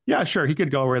 okay, yeah, sure, he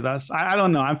could go with us. I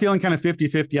don't know. I'm feeling kind of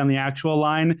 50-50 on the actual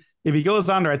line. If he goes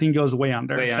under, I think he goes way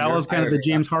under. That was kind of the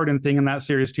James Harden thing in that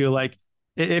series too. Like,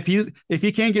 if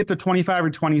he can't get to 25 or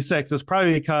 26, it's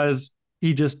probably because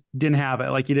he just didn't have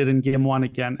it like he did in game 1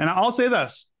 again. And I'll say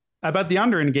this, I bet the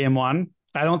under in game 1.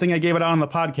 I don't think I gave it out on the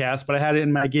podcast, but I had it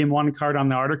in my game 1 card on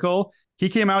the article. He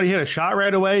came out, he hit a shot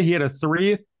right away. He hit a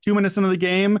 3 2 minutes into the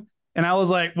game. And I was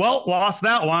like, well, lost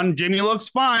that one. Jimmy looks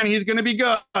fine. He's going to be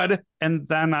good. And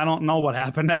then I don't know what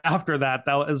happened after that.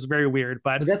 That was very weird.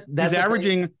 But he's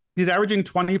averaging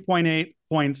 20.8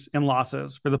 points in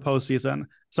losses for the postseason.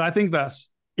 So I think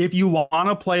if you want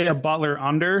to play a Butler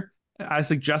under, I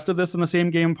suggested this in the same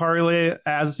game parlay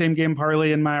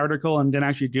in my article and didn't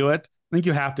actually do it. I think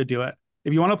you have to do it.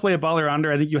 If you want to play a Butler under,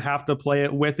 I think you have to play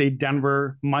it with a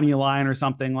Denver money line or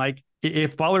something. Like,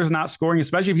 if Butler's not scoring,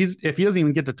 especially if he doesn't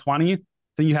even get to 20,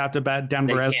 then you have to bet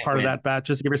Denver as part of that bet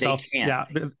just to give yourself. Yeah,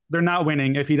 they're not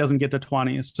winning if he doesn't get to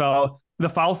 20. So the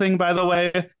foul thing, by the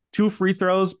way, 2 free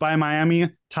throws by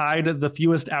Miami tied the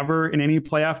fewest ever in any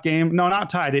playoff game. No, not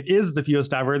tied. It is the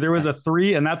fewest ever. There was a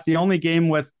 3, and that's the only game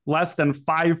with less than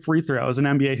 5 free throws in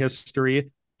NBA history.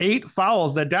 8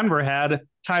 fouls that Denver had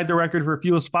tied the record for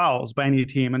fewest fouls by any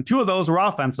team, and 2 of those were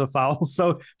offensive fouls.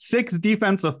 So 6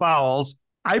 defensive fouls.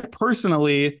 I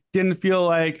personally didn't feel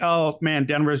like, oh man,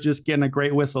 Denver's just getting a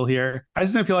great whistle here. I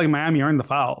just didn't feel like Miami earned the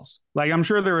fouls. Like, I'm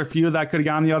sure there were a few that could have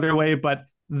gone the other way, but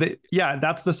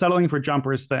that's the settling for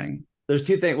jumpers thing. There's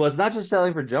 2 things. Well, it's not just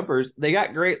settling for jumpers. They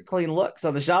got great clean looks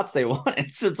on the shots they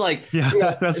wanted. So it's like,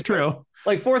 that's true.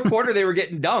 Like fourth quarter, they were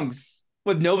getting dunks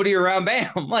with nobody around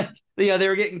Bam. Like, they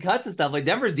were getting cuts and stuff. Like,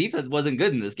 Denver's defense wasn't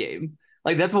good in this game.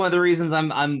 Like, that's one of the reasons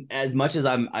I'm as much as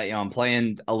I'm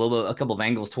playing a couple of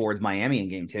angles towards Miami in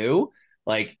game 2.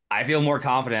 Like, I feel more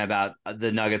confident about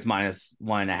the Nuggets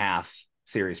 -1.5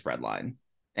 series spread line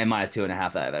and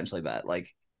 -2.5 that I eventually bet.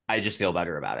 Like, I just feel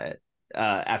better about it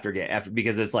after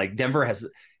because it's like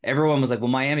everyone was like, well,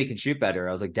 Miami can shoot better.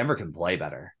 I was like, Denver can play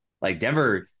better. Like,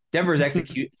 Denver's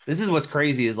execute. This is what's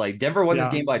crazy is like Denver won this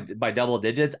game by double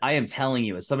digits. I am telling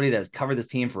you, as somebody that has covered this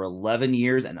team for 11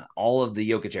 years and all of the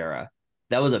Jokic era,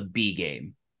 that was a B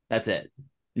game. That's it.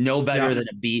 No better than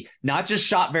a B. Not just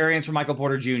shot variance from Michael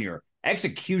Porter Jr.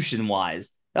 Execution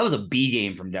wise, that was a B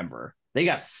game from Denver. They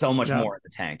got so much more in the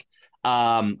tank.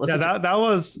 That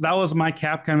was my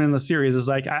cap coming in the series. Is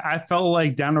like I felt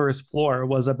like Denver's floor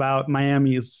was about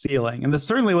Miami's ceiling, and this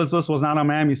was not a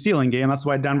Miami ceiling game. That's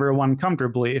why Denver won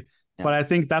comfortably. Yeah. But I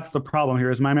think that's the problem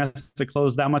here is Miami has to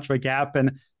close that much of a gap,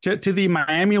 and to the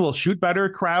Miami will shoot better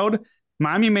crowd.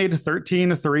 Miami made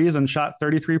 13 threes and shot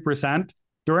 33%.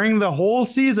 During the whole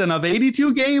season of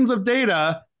 82 games of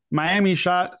data, Miami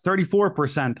shot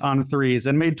 34% on threes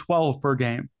and made 12 per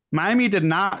game. Miami did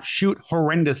not shoot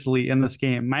horrendously in this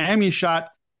game. Miami shot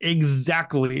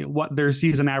exactly what their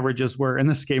season averages were in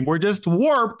this game. We're just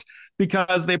warped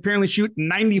because they apparently shoot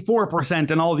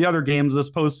 94% in all the other games this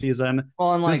postseason.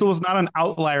 Well, and this was not an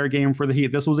outlier game for the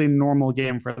Heat. This was a normal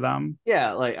game for them.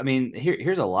 Yeah, like, I mean,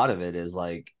 here's a lot of it is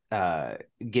like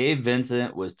Gabe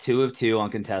Vincent was 2 of 2 on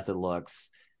contested looks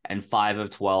and 5 of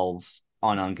 12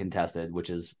 on uncontested, which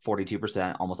is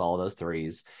 42%, almost all of those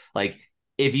threes. Like,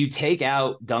 if you take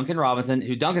out Duncan Robinson,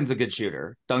 who Duncan's a good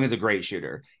shooter, Duncan's a great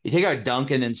shooter. You take out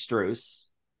Duncan and Strus.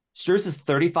 Strus is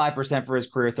 35% for his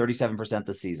career, 37%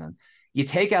 this season. You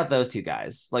take out those two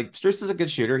guys. Like, Strus is a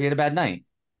good shooter. He had a bad night.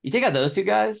 You take out those two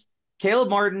guys, Caleb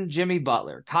Martin, Jimmy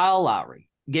Butler, Kyle Lowry,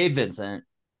 Gabe Vincent,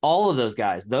 all of those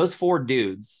guys, those 4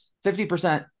 dudes,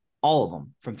 50%, all of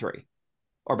them from 3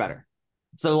 or better.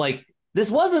 So, like, this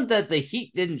wasn't that the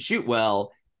Heat didn't shoot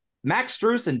well. Max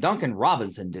Strus and Duncan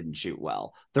Robinson didn't shoot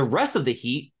well. The rest of the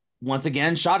Heat, once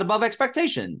again, shot above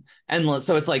expectation. And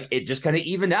so it's like it just kind of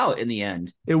evened out in the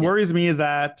end. It worries me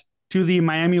that to the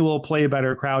Miami will play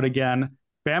better crowd again,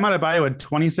 Bam Adebayo had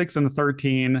 26 and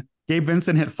 13. Gabe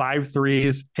Vincent hit 5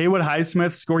 threes. Haywood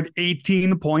Highsmith scored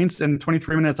 18 points in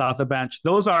 23 minutes off the bench.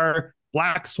 Those are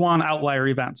black swan outlier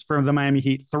events for the Miami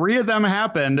Heat. 3 of them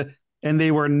happened, and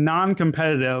they were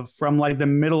non-competitive from like the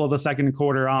middle of the second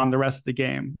quarter on the rest of the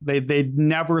game. They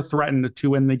never threatened to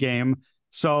win the game.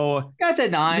 So got to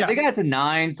 9. Yeah. They got to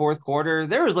 9 fourth quarter.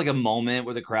 There was like a moment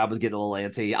where the crowd was getting a little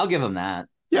antsy. I'll give them that.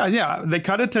 Yeah. They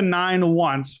cut it to 9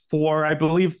 once for, I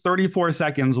believe, 34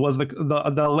 seconds was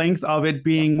the length of it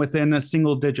being within a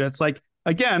single digits. Like,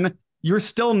 again, you're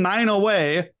still 9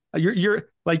 away. You're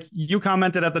like you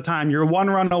commented at the time, you're 1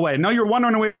 run away. No, you're 1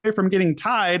 run away from getting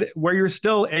tied, where you're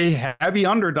still a heavy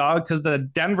underdog because the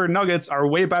Denver Nuggets are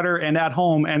way better and at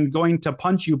home and going to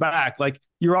punch you back. Like,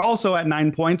 you're also at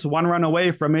 9 points, 1 run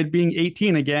away from it being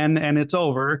 18 again, and it's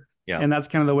over. Yeah. And that's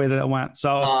kind of the way that it went.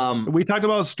 So we talked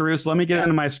about Strus. Let me get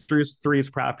into my Strus threes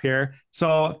prop here.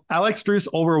 So I like Strus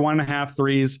over 1.5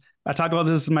 threes. I talked about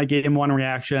this in my game 1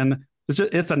 reaction.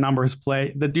 It's a numbers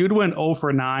play. The dude went 0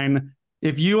 for 9.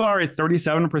 If you are a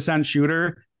 37%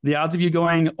 shooter, the odds of you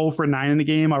going 0 for 9 in the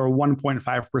game are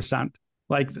 1.5%.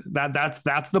 Like that's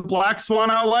the black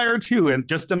swan outlier too, and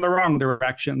just in the wrong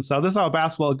direction. So this is how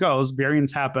basketball goes.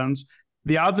 Variance happens.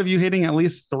 The odds of you hitting at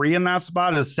least 3 in that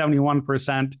spot is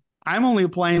 71%. I'm only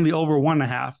playing the over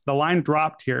 1.5. The line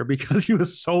dropped here because he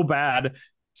was so bad.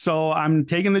 So I'm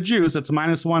taking the juice. It's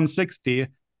minus 160,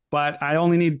 but I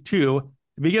only need 2.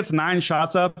 If he gets 9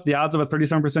 shots up, the odds of a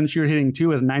 37% shooter hitting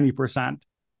 2 is 90%.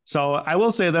 So I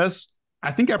will say this.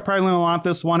 I think I probably want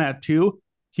this one at 2.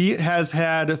 He has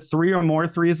had 3 or more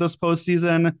threes this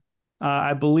postseason.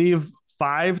 I believe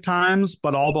 5 times,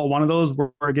 but all but one of those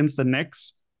were against the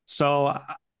Knicks. So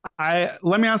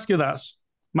let me ask you this.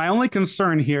 My only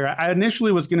concern here, I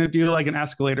initially was going to do like an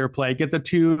escalator play, get the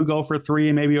 2, go for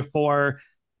 3, maybe a 4.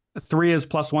 3 is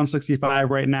plus 165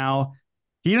 right now.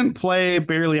 He didn't play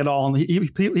barely at all. He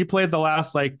played the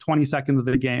last like 20 seconds of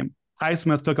the game.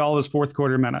 Highsmith took all his fourth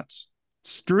quarter minutes.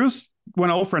 Strus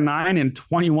went 0 for 9 in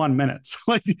 21 minutes.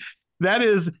 Like, that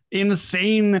is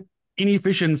insane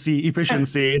inefficiency.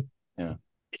 Yeah.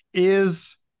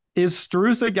 Is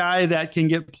Strus a guy that can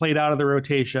get played out of the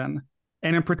rotation?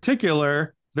 And in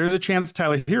particular, there's a chance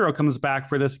Tyler Hero comes back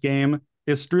for this game.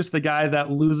 Is Strus the guy that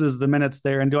loses the minutes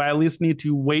there? And do I at least need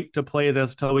to wait to play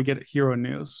this till we get Hero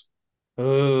news?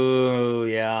 Oh,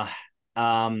 yeah.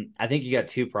 I think you got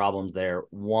 2 problems there.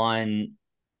 One,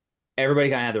 everybody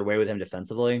kind of had their way with him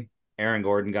defensively. Aaron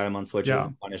Gordon got him on switches,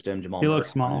 punished him. Jamal Murray looks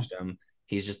small. Punished him.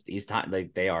 He's tiny.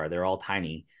 Like they're all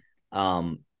tiny.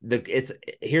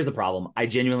 Here's the problem. I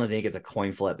genuinely think it's a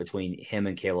coin flip between him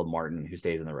and Caleb Martin, who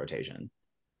stays in the rotation.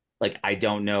 Like, I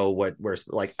don't know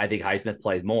I think Highsmith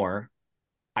plays more.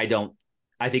 I think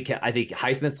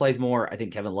Highsmith plays more. I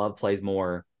think Kevin Love plays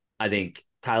more. I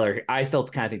still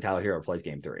kind of think Tyler Hero plays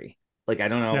game 3. Like, I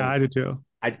don't know. Yeah, I do too.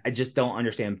 I just don't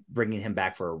understand bringing him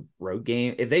back for a road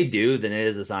game. If they do, then it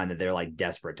is a sign that they're like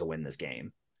desperate to win this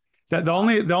game. The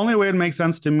only way it makes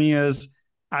sense to me is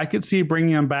I could see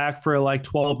bringing him back for like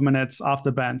 12 minutes off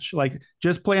the bench. Like,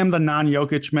 just play him the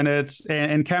non-Jokic minutes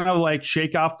and kind of like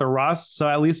shake off the rust. So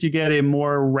at least you get a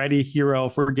more ready Hero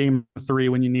for game 3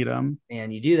 when you need him.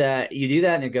 And you do that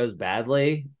and it goes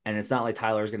badly. And it's not like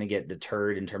Tyler's going to get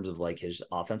deterred in terms of like his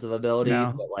offensive ability,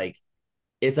 but like,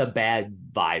 it's a bad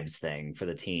vibes thing for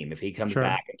the team. If he comes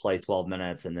back and plays 12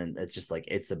 minutes and then it's just like,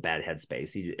 it's a bad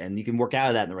headspace. And you can work out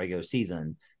of that in the regular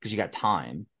season because you got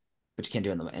time. which you can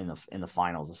do in the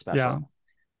finals, especially. Yeah.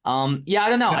 I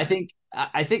don't know. Yeah.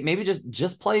 I think maybe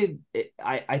just play.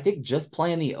 I think just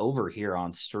playing the over here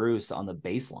on Strus on the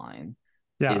baseline.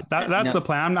 Yeah, that's the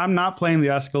plan. I'm not playing the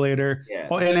escalator. Yeah.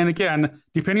 Oh, and again,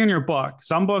 depending on your book,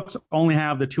 some books only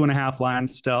have the 2.5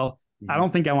 lines still. I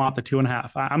don't think I want the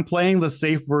 2.5. I'm playing the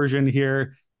safe version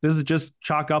here. This is just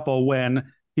chalk up a win.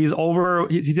 He's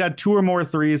had 2 or more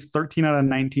threes, 13 out of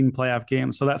 19 playoff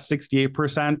games. So that's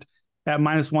 68%. At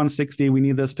minus 160, we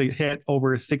need this to hit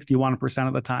over 61%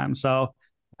 of the time. So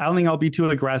I don't think I'll be too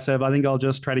aggressive. I think I'll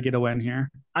just try to get a win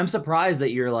here. I'm surprised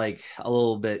that you're like a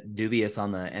little bit dubious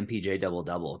on the MPJ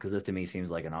double-double, because this to me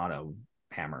seems like an auto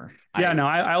hammer.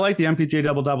 I like the MPJ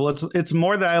double-double. It's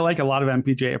more that I like a lot of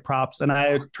MPJ props, and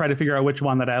I try to figure out which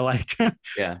one that I like.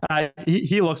 Yeah.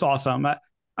 He looks awesome.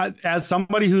 As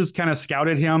somebody who's kind of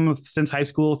scouted him since high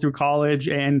school through college,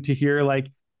 and to hear like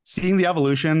seeing the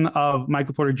evolution of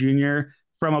Michael Porter Jr.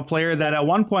 from a player that at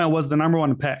one point was the number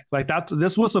 1 pick, like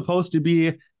this was supposed to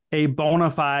be a bona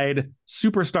fide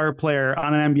superstar player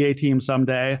on an NBA team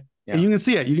someday. Yeah. And you can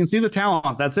see it. You can see the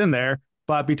talent that's in there.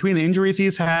 But between the injuries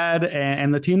he's had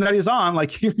and the team that he's on,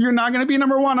 like, you're not going to be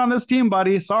number 1 on this team,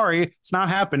 buddy. Sorry, it's not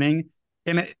happening.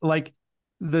 And like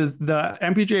the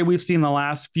MPJ we've seen the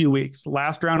last few weeks,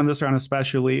 last round and this round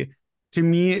especially, to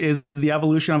me is the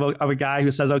evolution of a guy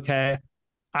who says, okay,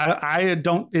 it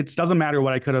doesn't matter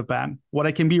what I could have been. What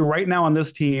I can be right now on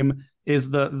this team is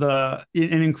an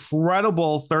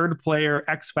incredible third player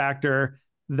X factor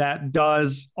that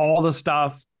does all the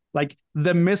stuff, like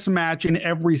the mismatch in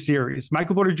every series.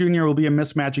 Michael Porter Jr. will be a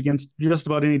mismatch against just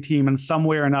about any team in some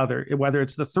way or another, whether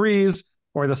it's the threes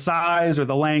or the size or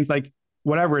the length, like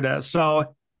whatever it is.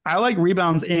 So I like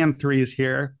rebounds and threes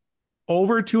here.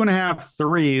 Over 2.5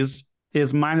 threes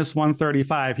is minus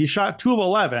 135. He shot 2 of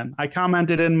 11. I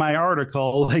commented in my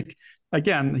article, like,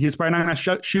 again, he's probably not going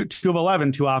to shoot 2 of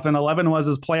 11 too often. 11 was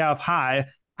his playoff high.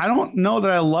 I don't know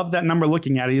that I love that number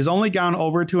looking at it. He's only gone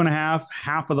over 2.5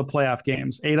 half of the playoff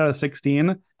games, 8 out of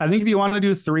 16. I think if you want to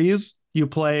do threes, you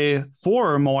play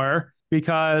 4 or more,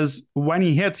 because when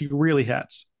he hits, he really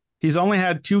hits. He's only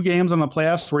had 2 games on the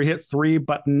playoffs where he hit 3,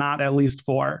 but not at least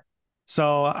 4.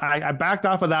 So I backed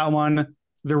off of that one.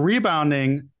 The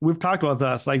rebounding, we've talked about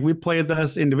this. Like, we played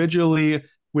this individually.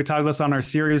 We talked this on our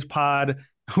series pod.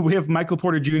 We have Michael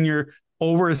Porter Jr.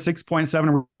 over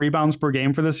 6.7 rebounds per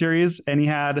game for the series. And he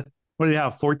had,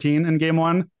 14 in game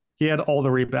 1? He had all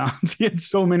the rebounds. He had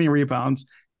so many rebounds.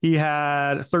 He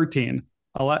had 13,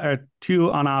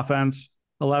 2 on offense,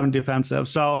 11 defensive.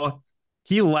 So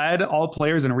he led all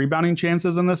players in rebounding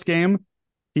chances in this game.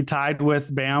 He tied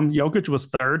with Bam. Jokic was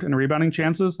 3rd in rebounding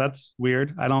chances. That's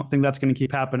weird. I don't think that's going to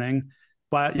keep happening.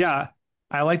 But yeah,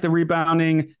 I like the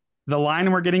rebounding. The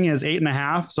line we're getting is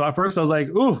 8.5. So at first I was like,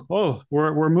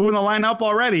 we're moving the line up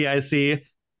already. I see a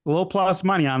little plus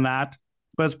money on that,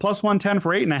 but it's plus 110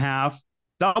 for 8.5.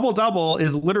 Double-double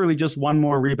is literally just 1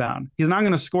 more rebound. He's not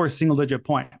going to score single-digit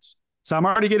points. So I'm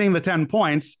already getting the 10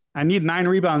 points. I need 9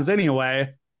 rebounds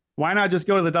anyway. Why not just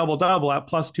go to the double-double at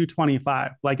plus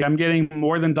 225? Like, I'm getting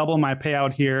more than double my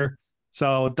payout here.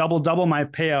 So double my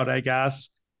payout, I guess.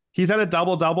 He's had a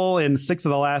double-double in 6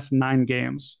 of the last 9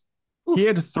 games. He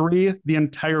had 3 the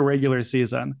entire regular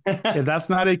season. If that's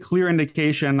not a clear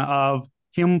indication of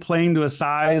him playing to his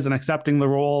size and accepting the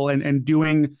role and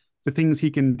doing the things he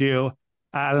can do,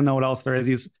 I don't know what else there is.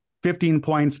 He's 15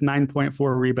 points,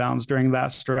 9.4 rebounds during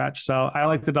that stretch. So I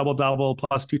like the double-double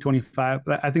plus 225.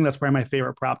 I think that's probably my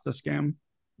favorite prop this game.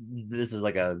 This is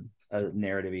like a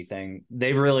narrative-y thing.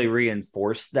 They've really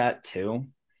reinforced that too.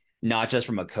 Not just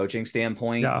from a coaching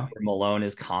standpoint. Yeah. Malone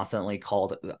has constantly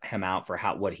called him out for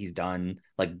what he's done,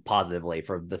 like positively,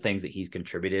 for the things that he's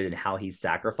contributed and how he's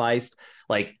sacrificed.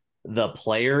 Like, the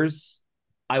players,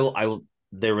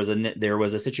 there was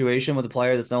a situation with a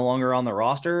player that's no longer on the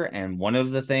roster, and one of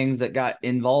the things that got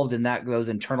involved in those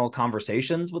internal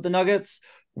conversations with the Nuggets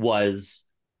was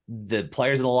the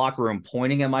players in the locker room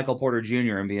pointing at Michael Porter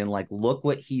Jr. and being like, look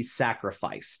what he's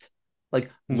sacrificed.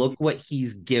 Like, look what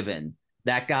he's given.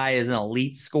 That guy is an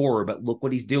elite scorer, but look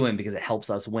what he's doing because it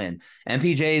helps us win.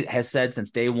 MPJ has said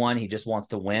since day one he just wants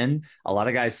to win. A lot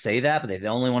of guys say that, but they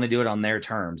only want to do it on their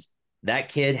terms. That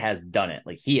kid has done it.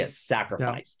 Like, he has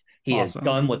sacrificed. Yeah. He has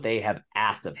done what they have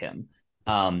asked of him.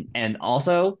 And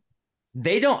also,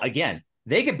 they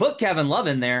can put Kevin Love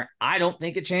in there. I don't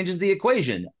think it changes the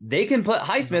equation. They can put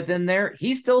Highsmith in there.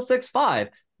 He's still 6'5".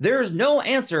 There's no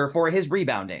answer for his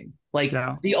rebounding. Like,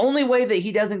 the only way that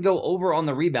he doesn't go over on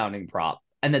the rebounding prop,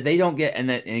 and that they don't get, and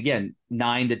again,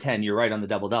 9 to 10, you're right on the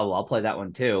double. I'll play that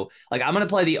one too. Like I'm going to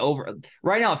play the over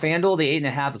right now at FanDuel, the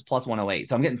 8.5 is plus 108.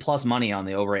 So I'm getting plus money on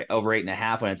the over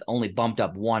 8.5 when it's only bumped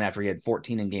up 1 after he had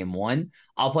 14 in game 1.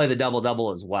 I'll play the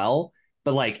double as well.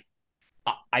 But like,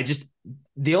 I just,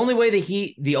 the only way that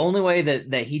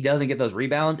he doesn't get those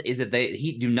rebounds is that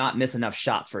he do not miss enough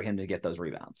shots for him to get those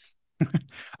rebounds.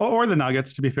 Or the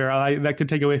Nuggets, to be fair. That could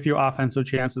take away a few offensive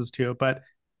chances too. But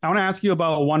I want to ask you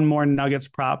about one more Nuggets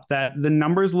prop that the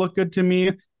numbers look good to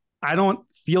me. I don't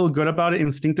feel good about it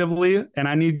instinctively, and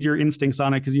I need your instincts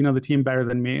on it because you know the team better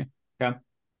than me. Okay.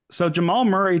 So Jamal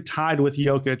Murray tied with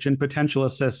Jokic in potential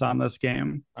assists on this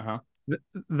game.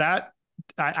 That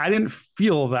I didn't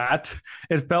feel that.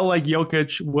 It felt like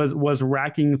Jokic was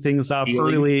racking things up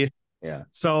early. Yeah.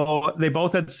 So they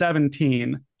both had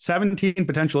 17. 17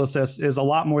 potential assists is a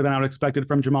lot more than I would expected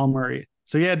from Jamal Murray.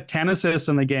 So he had 10 assists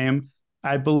in the game.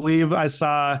 I believe I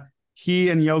saw he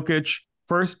and Jokic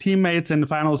first teammates in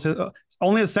finals,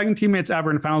 only the second teammates ever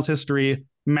in finals history.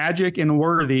 Magic and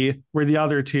Worthy were the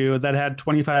other two that had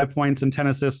 25 points and 10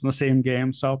 assists in the same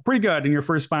game. So pretty good in your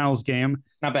first finals game.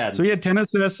 Not bad. So he had 10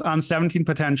 assists on 17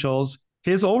 potentials.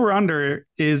 His over-under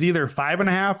is either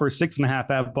 5.5 or 6.5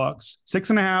 at books.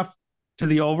 6.5 to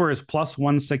the over is plus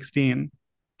 116.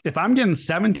 If I'm getting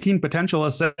 17 potential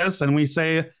assists and we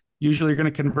say usually you're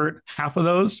going to convert half of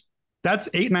those, that's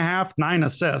 8.5, 9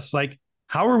 assists. Like,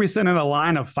 how are we sitting at a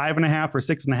line of 5.5 or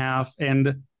 6.5?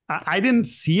 And I didn't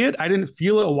see it. I didn't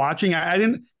feel it watching. I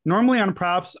didn't normally on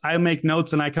props. I make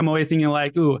notes and I come away thinking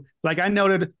like, ooh, like I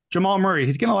noted Jamal Murray,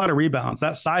 he's getting a lot of rebounds.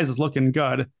 That size is looking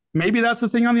good. Maybe that's the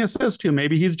thing on the assist too.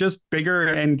 Maybe he's just bigger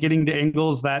and getting to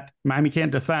angles that Miami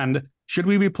can't defend. Should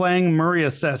we be playing Murray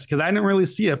assists? Because I didn't really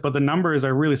see it, but the numbers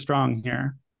are really strong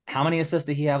here. How many assists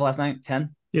did he have last night?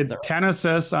 10? He had 10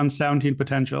 assists on 17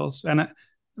 potentials. And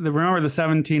remember the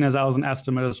 17 is always an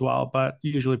estimate as well, but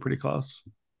usually pretty close.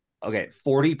 Okay,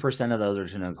 40% of those are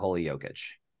to Nikola Jokic,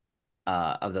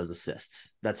 of those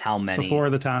assists. That's how many. So 4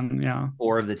 of the 10, yeah.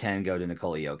 4 of the 10 go to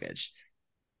Nikola Jokic.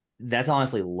 That's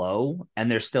honestly low, and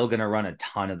they're still going to run a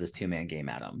ton of this two-man game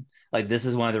at him. Like, this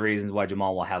is one of the reasons why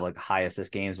Jamal will have like high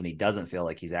assist games when he doesn't feel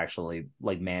like he's actually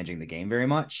like managing the game very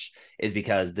much, is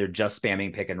because they're just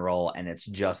spamming pick and roll, and it's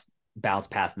just bounce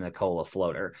past Nikola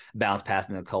floater, bounce past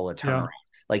Nikola turnaround. Yeah.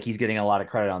 Like, he's getting a lot of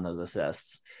credit on those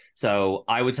assists. So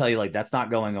I would tell you, like, that's not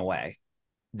going away.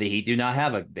 The Heat don't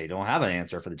have an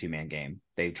answer for the two-man game.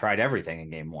 They tried everything in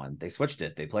game 1. They switched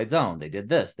it. They played zone. They did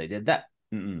this. They did that.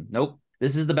 Nope.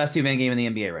 This is the best two-man game in the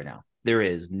NBA right now. There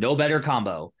is no better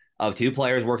combo of two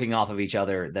players working off of each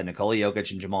other than Nikola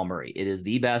Jokic and Jamal Murray. It is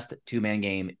the best two-man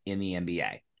game in the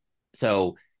NBA.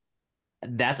 So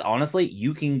that's honestly,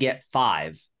 you can get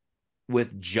 5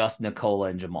 with just Nikola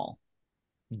and Jamal.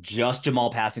 Just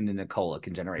Jamal passing to Nikola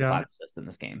can generate 5 assists in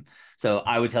this game. So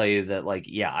I would tell you that, like,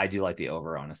 yeah, I do like the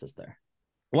over on assists there.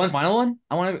 One final one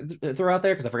I want to throw out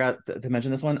there, because I forgot to mention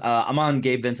this one. I'm on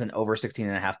Gabe Vincent over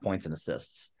 16.5 points and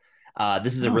assists.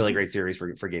 This is a really great series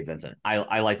for Gabe Vincent.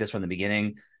 I like this from the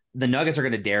beginning. The Nuggets are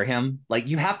going to dare him. Like,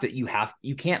 you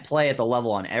can't play at the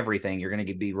level on everything. You're going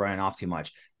to be running off too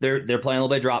much. They're playing a little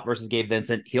bit drop versus Gabe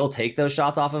Vincent. He'll take those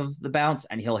shots off of the bounce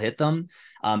and he'll hit them.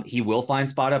 He will find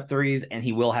spot up threes, and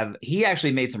he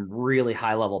actually made some really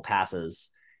high level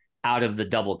passes out of the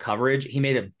double coverage. He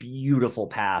made a beautiful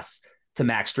pass to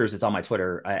Max Strus. It's on my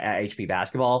Twitter at HP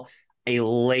Basketball, a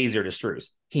laser to Strus.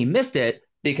 He missed it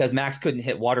because Max couldn't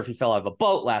hit water if he fell out of a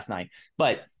boat last night.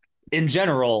 But in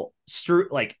general,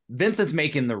 like, Vincent's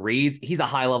making the reads. He's a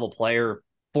high level player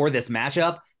for this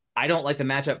matchup. I don't like the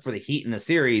matchup for the Heat in the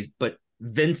series, but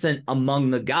Vincent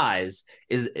among the guys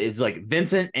is like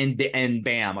Vincent and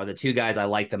Bam are the two guys I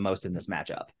like the most in this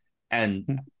matchup.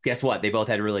 And guess what? They both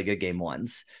had really good game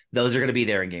 1s. Those are going to be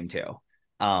there in game 2.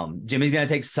 Jimmy's going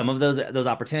to take some of those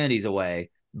opportunities away.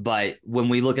 But when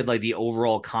we look at like the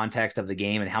overall context of the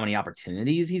game and how many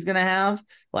opportunities he's going to have,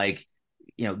 like,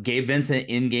 you know, Gabe Vincent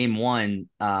in game 1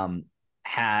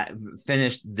 had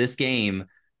finished this game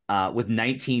with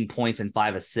 19 points and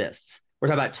 5 assists. We're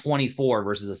talking about 24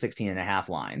 versus a 16.5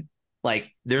 line.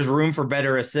 Like, there's room for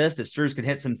better assists if Strus can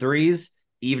hit some threes,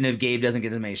 even if Gabe doesn't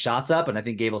get as many shots up. And I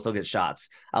think Gabe will still get shots.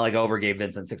 I like over Gabe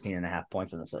Vincent 16.5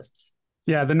 points and assists.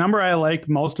 Yeah, the number I like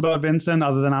most about Vincent,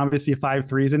 other than obviously 5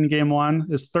 threes in game 1,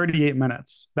 is 38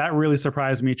 minutes. That really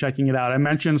surprised me checking it out. I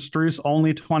mentioned Strus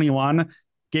only 21.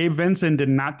 Gabe Vincent did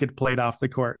not get played off the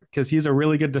court because he's a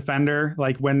really good defender.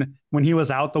 Like, when he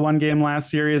was out the one game last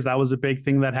series, that was a big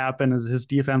thing that happened, is his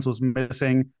defense was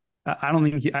missing.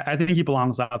 I think he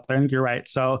belongs out there. I think you're right.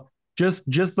 So just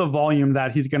the volume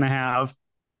that he's going to have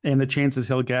and the chances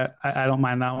he'll get, I don't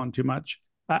mind that one too much.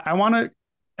 I want to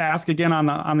ask again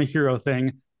on the hero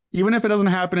thing. Even if it doesn't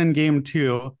happen in game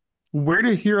 2, where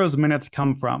do Hero's minutes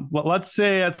come from? Well, let's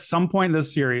say at some point in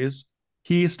this series,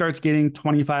 he starts getting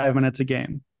 25 minutes a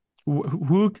game.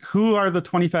 Who are the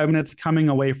 25 minutes coming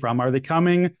away from? Are they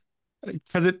coming,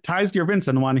 because it ties to your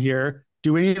Vincent one here,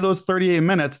 do any of those 38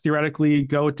 minutes theoretically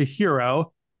go to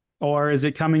Hero, or is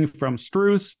it coming from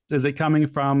Strus? Is it coming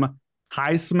from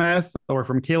Highsmith or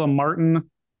from Caleb Martin?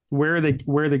 Where are they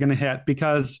going to hit?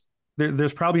 Because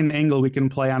there's probably an angle we can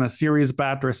play on a series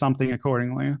bet or something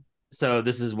accordingly. So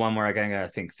this is one where I gotta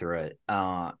think through it.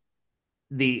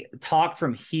 The talk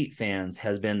from Heat fans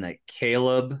has been that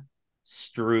Caleb,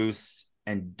 Strus,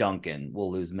 and Duncan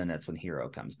will lose minutes when Hero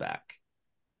comes back,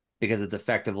 because it's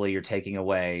effectively you're taking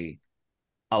away.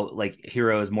 Oh, like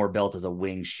Hero is more built as a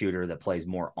wing shooter that plays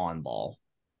more on ball.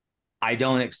 I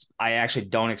actually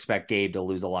don't expect Gabe to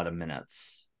lose a lot of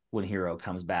minutes when Hero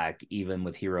comes back, even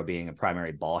with Hero being a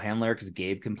primary ball handler, because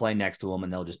Gabe can play next to him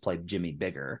and they'll just play Jimmy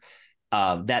bigger.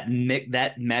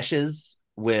 That meshes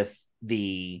with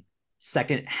the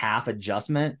second half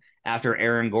adjustment after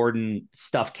Aaron Gordon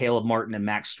stuffed Caleb Martin and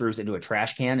Max Strus into a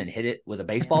trash can and hit it with a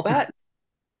baseball bat.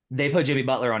 They put Jimmy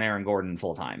Butler on Aaron Gordon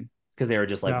full time, because they were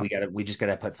just like, we just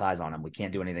gotta put size on him. We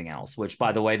can't do anything else, which,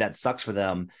 by the way, that sucks for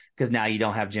them, because now you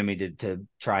don't have Jimmy to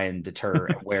try and deter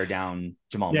and wear down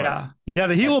Jamal Murray. Yeah,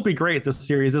 the Heat will be great this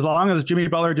series, as long as Jimmy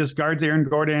Butler just guards Aaron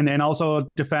Gordon and also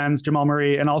defends Jamal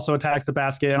Murray and also attacks the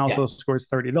basket and also scores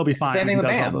 30. They'll be fine. Same thing with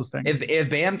Bam. All those things. If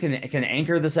Bam can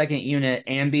anchor the second unit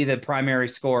and be the primary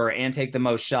scorer and take the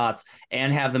most shots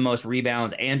and have the most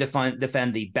rebounds and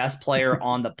defend the best player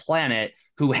on the planet,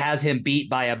 who has him beat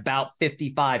by about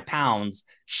 55 pounds,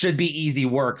 should be easy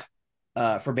work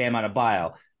for Bam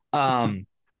Adebayo.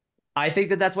 I think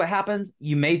that's what happens.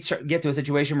 You may get to a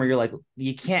situation where you're like,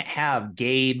 you can't have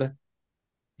Gabe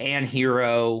and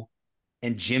Hero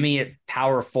and Jimmy at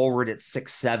power forward at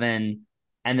 6'7",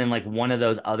 and then like one of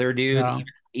those other dudes,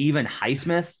 even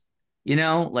Highsmith,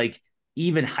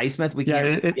 even Highsmith, we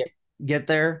can't get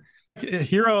there.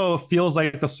 Hero feels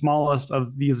like the smallest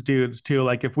of these dudes too.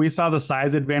 Like if we saw the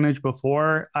size advantage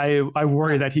before, I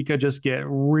worry that he could just get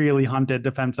really hunted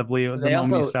defensively the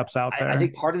moment he steps out there. I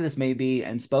think part of this may be,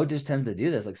 and Spo just tends to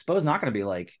do this. Like Spo's not going to be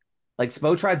like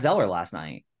Spo tried Zeller last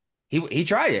night. He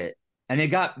tried it and it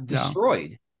got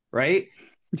destroyed. Right.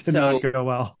 Did not go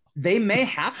well. They may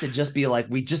have to just be like,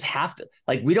 we just have to,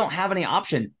 like, we don't have any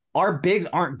option. Our bigs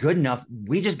aren't good enough.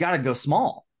 We just got to go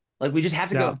small. Like we just have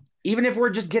to go. Even if we're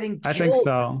just getting killed, I think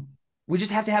so. We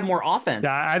just have to have more offense.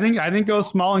 Yeah, I think go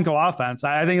small and go offense.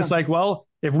 I think it's like, well,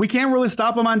 if we can't really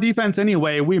stop them on defense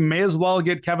anyway, we may as well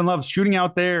get Kevin Love shooting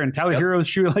out there and Tyler Hero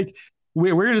shooting. Like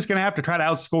we're just going to have to try to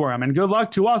outscore them. And good luck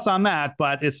to us on that,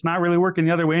 but it's not really working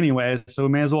the other way anyway. So we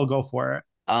may as well go for it.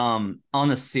 On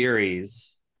the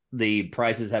series, the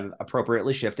prices have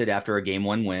appropriately shifted after a game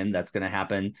 1 win. That's going to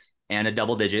happen, and a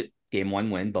double-digit game 1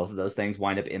 win. Both of those things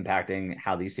wind up impacting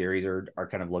how these series are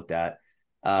kind of looked at.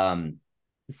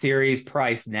 Series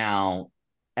price now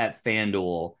at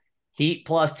FanDuel, Heat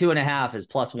plus 2.5 is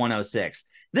plus 106.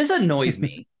 This annoys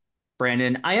me,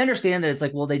 Brandon. I understand that it's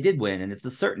like, well, they did win and it's the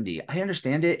certainty. I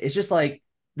understand it. It's just like,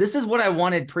 this is what I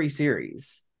wanted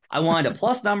pre-series. I wanted a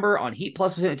plus number on Heat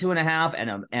plus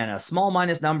 2.5 and a small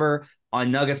minus number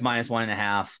on Nuggets minus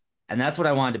 1.5. And that's what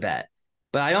I wanted to bet.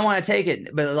 But I don't want to take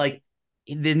it. But like,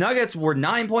 the Nuggets were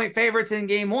 9-point favorites in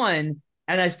game 1,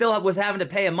 and I still was having to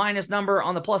pay a minus number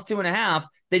on the plus 2.5.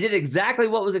 They did exactly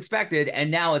what was expected, and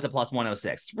now it's a plus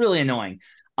 106. It's really annoying.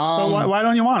 So why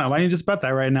don't you want it? Why don't you just bet that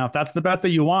right now? If that's the bet that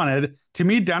you wanted, to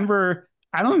me, Denver,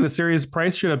 I don't think the series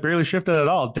price should have barely shifted at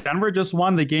all. Denver just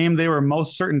won the game they were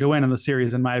most certain to win in the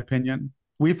series, in my opinion.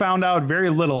 We found out very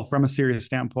little from a series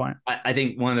standpoint. I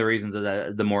think one of the reasons of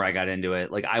that, the more I got into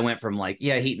it, like I went from like,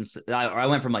 Heat and I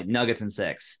went from like Nuggets and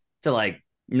 6 to like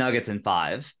Nuggets and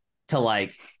 5 to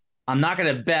like, I'm not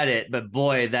going to bet it, but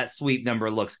boy, that sweep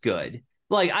number looks good.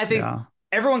 Like, I think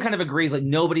everyone kind of agrees, like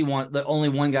only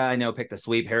one guy I know picked a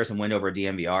sweep, Harrison Wind over a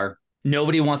DNVR.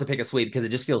 Nobody wants to pick a sweep because it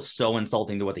just feels so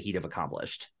insulting to what the Heat have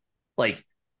accomplished. Like,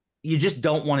 you just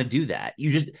don't want to do that.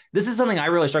 This is something I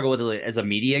really struggle with as a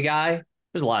media guy.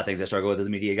 There's a lot of things I struggle with as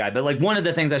a media guy, but like one of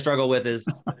the things I struggle with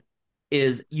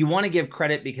is you want to give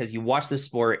credit because you watch this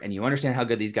sport and you understand how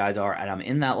good these guys are. And I'm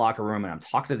in that locker room and I'm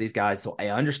talking to these guys. So I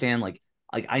understand, like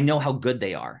I know how good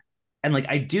they are. And like,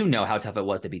 I do know how tough it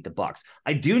was to beat the Bucks.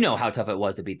 I do know how tough it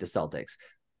was to beat the Celtics.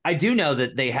 I do know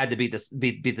that they had to beat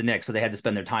the Knicks. So they had to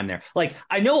spend their time there. Like,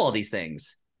 I know all these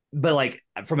things, but like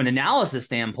from an analysis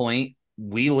standpoint,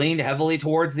 we leaned heavily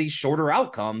towards these shorter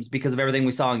outcomes because of everything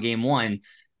we saw in game 1.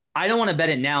 I don't want to bet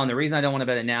it now. And the reason I don't want to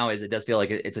bet it now is it does feel like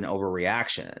it's an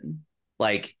overreaction.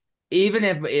 Like, even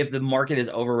if the market is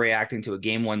overreacting to a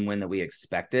game one win that we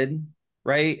expected,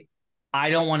 right? I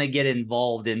don't want to get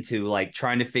involved into like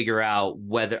trying to figure out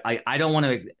whether I don't want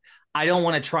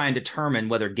to try and determine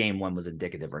whether game one was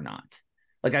indicative or not.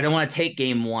 Like, I don't want to take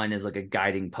game one as like a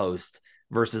guiding post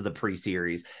versus the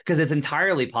pre-series, because it's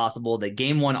entirely possible that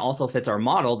game one also fits our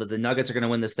model that the Nuggets are going to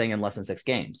win this thing in less than 6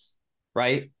 games,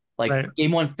 right? Like right.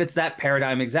 Game one fits that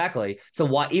paradigm exactly. So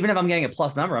why, even if I'm getting a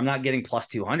plus number, I'm not getting plus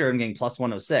 200, I'm getting plus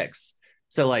 106.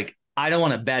 So like, I don't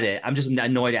want to bet it. I'm just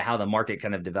annoyed at how the market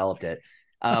kind of developed it.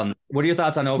 What are your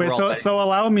thoughts on overall? Wait, so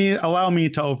allow me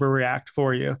to overreact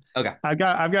for you. Okay. I've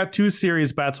got 2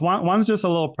 series bets. One's just a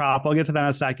little prop. I'll get to that in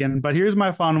a second, but here's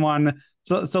my fun one.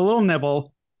 So it's a little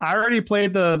nibble. I already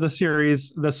played the series,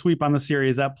 the sweep on the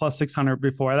series at plus 600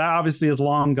 before. That obviously is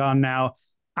long gone now.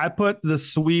 I put the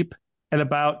sweep at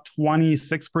about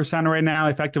 26% right now,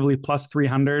 effectively plus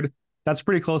 300. That's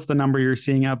pretty close to the number you're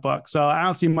seeing at book. So I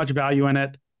don't see much value in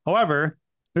it. However,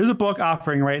 there's a book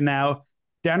offering right now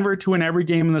Denver to win every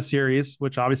game in the series,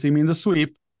 which obviously means a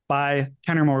sweep, by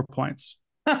 10 or more points.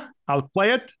 I'll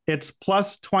play it. It's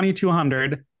plus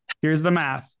 2,200. Here's the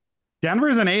math. Denver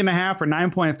is an 8.5 or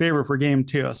 9-point favorite for game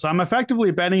 2. So I'm effectively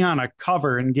betting on a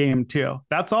cover in game 2.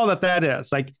 That's all that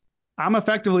is. Like, I'm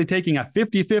effectively taking a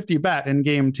 50-50 bet in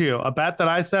game 2, a bet that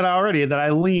I said already that I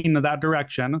lean in that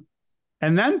direction.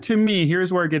 And then to me,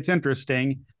 here's where it gets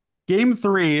interesting. Game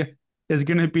 3 is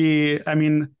going to be,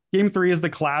 game 3 is the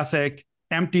classic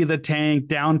empty the tank,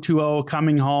 down 2-0,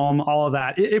 coming home, all of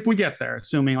that. If we get there,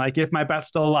 assuming like if my bet's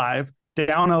still alive,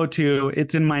 down 0-2,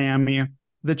 it's in Miami.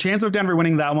 The chance of Denver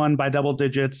winning that one by double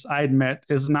digits, I admit,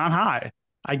 is not high.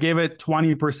 I gave it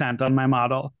 20% on my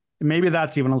model. Maybe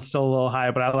that's even still a little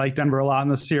high, but I like Denver a lot in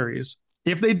the series.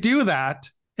 If they do that,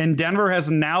 and Denver has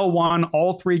now won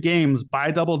all 3 games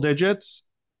by double digits,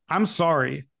 I'm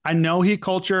sorry. I know heat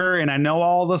culture and I know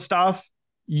all the stuff.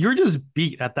 You're just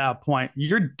beat at that point.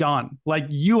 You're done. Like,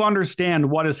 you understand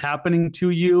what is happening to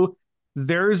you.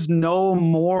 There's no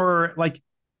more, like,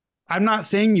 I'm not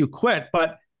saying you quit,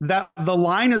 but that the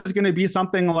line is going to be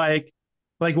something like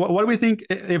what do we think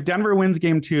if Denver wins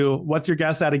game 2? What's your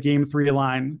guess at a game 3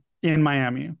 line in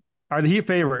Miami? Are the Heat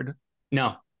favored?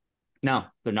 No,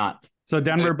 they're not. So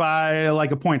Denver by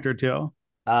like a point or 2.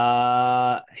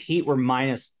 Heat were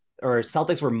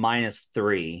Celtics were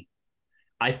 -3.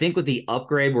 I think with the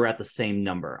upgrade, we're at the same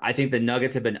number. I think the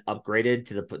Nuggets have been upgraded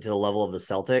to the level of the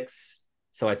Celtics.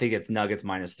 So I think it's Nuggets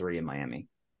 -3 in Miami.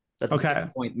 That's okay. A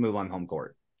 6-point move on home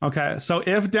court. Okay. So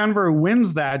if Denver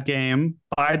wins that game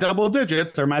by double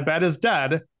digits, or my bet is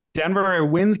dead, Denver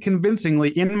wins convincingly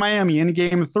in Miami in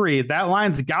game 3, that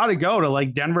line's got to go to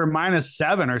like Denver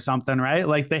 -7 or something, right?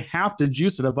 Like, they have to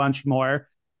juice it a bunch more.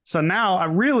 So now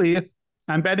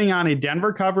I'm betting on a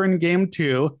Denver cover in game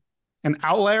 2, an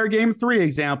outlier game 3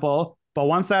 example. But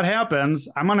once that happens,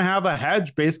 I'm going to have a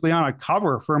hedge basically on a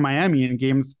cover for Miami in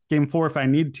game 4 if I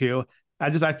need to.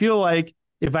 I feel like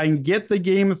if I can get the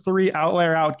game 3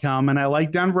 outlier outcome, and I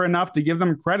like Denver enough to give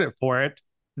them credit for it,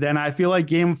 then I feel like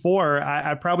game 4,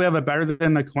 I probably have a better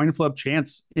than a coin flip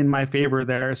chance in my favor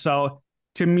there. So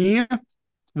to me,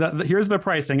 here's the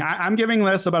pricing. I'm giving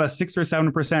this about a 6 or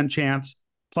 7% chance.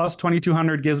 Plus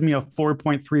 2,200 gives me a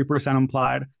 4.3%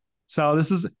 implied. So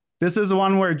this is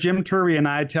one where Jim Turvey and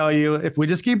I tell you, if we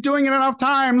just keep doing it enough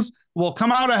times, we'll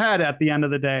come out ahead at the end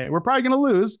of the day. We're probably going to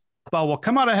lose, but we'll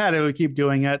come out ahead if we keep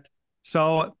doing it.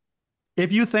 So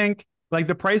if you think like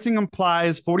the pricing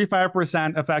implies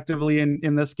 45% effectively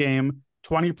in this game,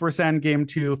 20% game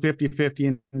 2, 50-50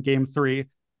 in game 3,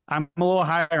 I'm a little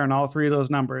higher on all 3 of those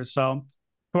numbers. So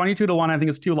 22-1, I think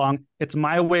is too long. It's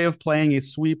my way of playing a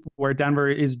sweep where Denver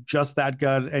is just that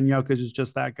good and Jokic is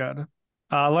just that good.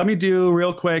 Let me do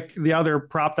real quick the other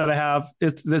prop that I have.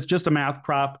 It's just a math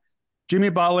prop. Jimmy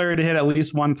Butler to hit at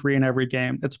least 1 3 in every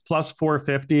game. It's plus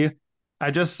 450. I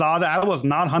just saw that. I was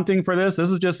not hunting for this. This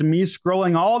is just me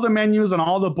scrolling all the menus and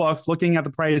all the books, looking at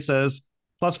the prices.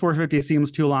 Plus 450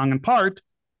 seems too long, in part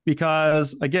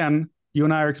because, again, you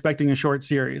and I are expecting a short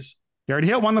series. He already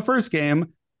hit 1 the first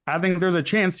game. I think there's a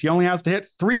chance he only has to hit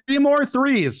 3 more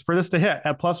threes for this to hit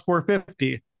at plus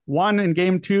 450. 1 in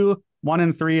game 2, 1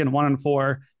 in 3, and 1 in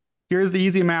 4. Here's the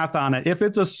easy math on it. If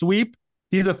it's a sweep,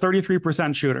 he's a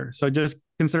 33% shooter. So just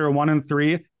consider 1 in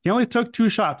 3. He only took 2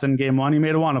 shots in game 1. He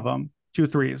made 1 of them, 2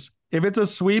 threes. If it's a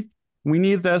sweep, we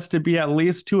need this to be at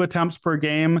least 2 attempts per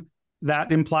game.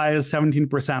 That implies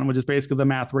 17%, which is basically the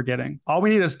math we're getting. All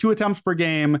we need is 2 attempts per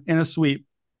game in a sweep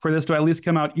for this to at least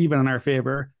come out even in our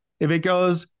favor. If it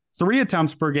goes 3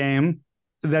 attempts per game,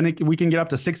 then we can get up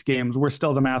to 6 games. We're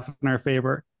still the math in our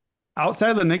favor. Outside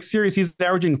of the Knicks series, he's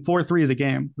averaging 4 threes a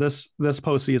game this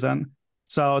postseason.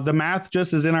 So the math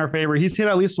just is in our favor. He's hit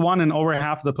at least one in over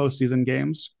half of the postseason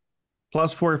games.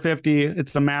 Plus 450.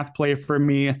 It's a math play for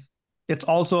me. It's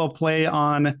also a play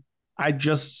on, I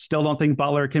just still don't think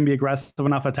Butler can be aggressive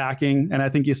enough attacking. And I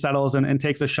think he settles and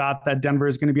takes a shot that Denver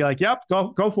is going to be like, yep,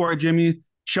 go for it, Jimmy.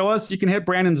 Show us you can hit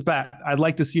Brandon's bet. I'd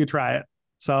like to see you try it.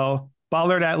 So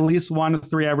Butler at least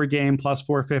 1-3 every game, plus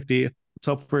 450. Let's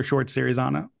hope for a short series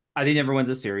on it. I think Denver wins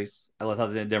the series. I love how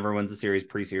Denver wins the series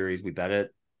pre-series. We bet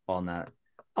it on that.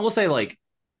 I will say, like,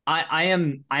 I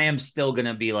am still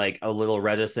gonna be like a little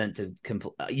reticent to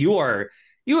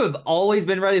you have always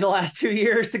been ready the last 2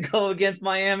 years to go against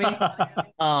Miami.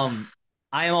 I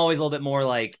am always a little bit more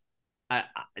like I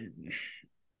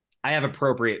have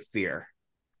appropriate fear.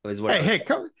 Is what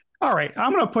all right.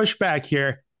 I'm gonna push back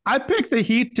here. I picked the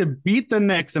Heat to beat the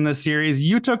Knicks in the series.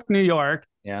 You took New York.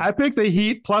 Yeah. I picked the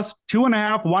Heat plus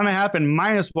 2.5, 1.5, and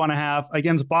minus 1.5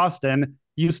 against Boston.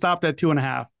 You stopped at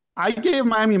 2.5. I gave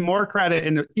Miami more credit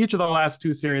in each of the last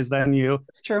two series than you.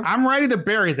 That's true. I'm ready to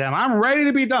bury them. I'm ready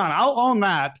to be done. I'll own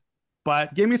that.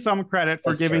 But give me some credit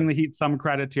for giving the Heat some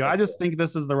credit too. I just think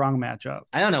this is the wrong matchup.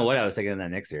 I don't know what I was thinking in that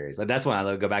Knicks series. Like, that's when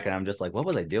I go back and I'm just like, what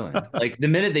was I doing? Like, the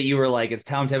minute that you were like, it's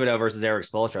Tom Thibodeau versus Eric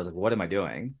Spoelstra, I was like, what am I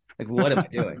doing? Like, what am I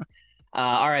doing?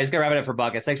 All right, let's go wrap it up for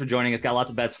Buckets. Thanks for joining us. Got lots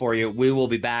of bets for you. We will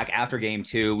be back after game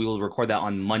 2. We will record that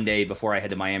on Monday before I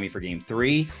head to Miami for game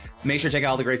 3. Make sure to check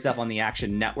out all the great stuff on the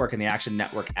Action Network and the Action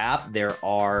Network app. There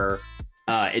are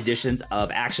editions of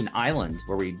Action Island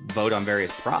where we vote on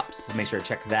various props. So make sure to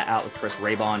check that out with Chris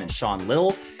Raybon and Sean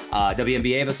Little.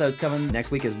 WNBA episodes coming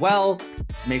next week as well.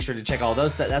 Make sure to check all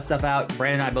that stuff out.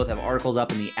 Brandon and I both have articles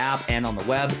up in the app and on the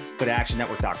web. Go to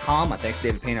actionnetwork.com. My thanks to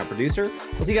David Payne, our producer.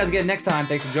 We'll see you guys again next time.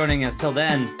 Thanks for joining us. Till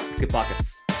then, let's get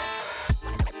buckets.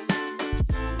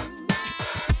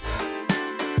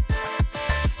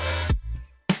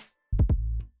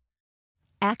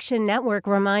 Action Network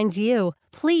reminds you,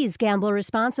 please gamble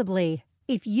responsibly.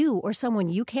 If you or someone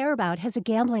you care about has a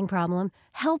gambling problem,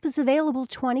 help is available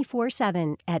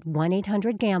 24/7 at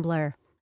 1-800-GAMBLER.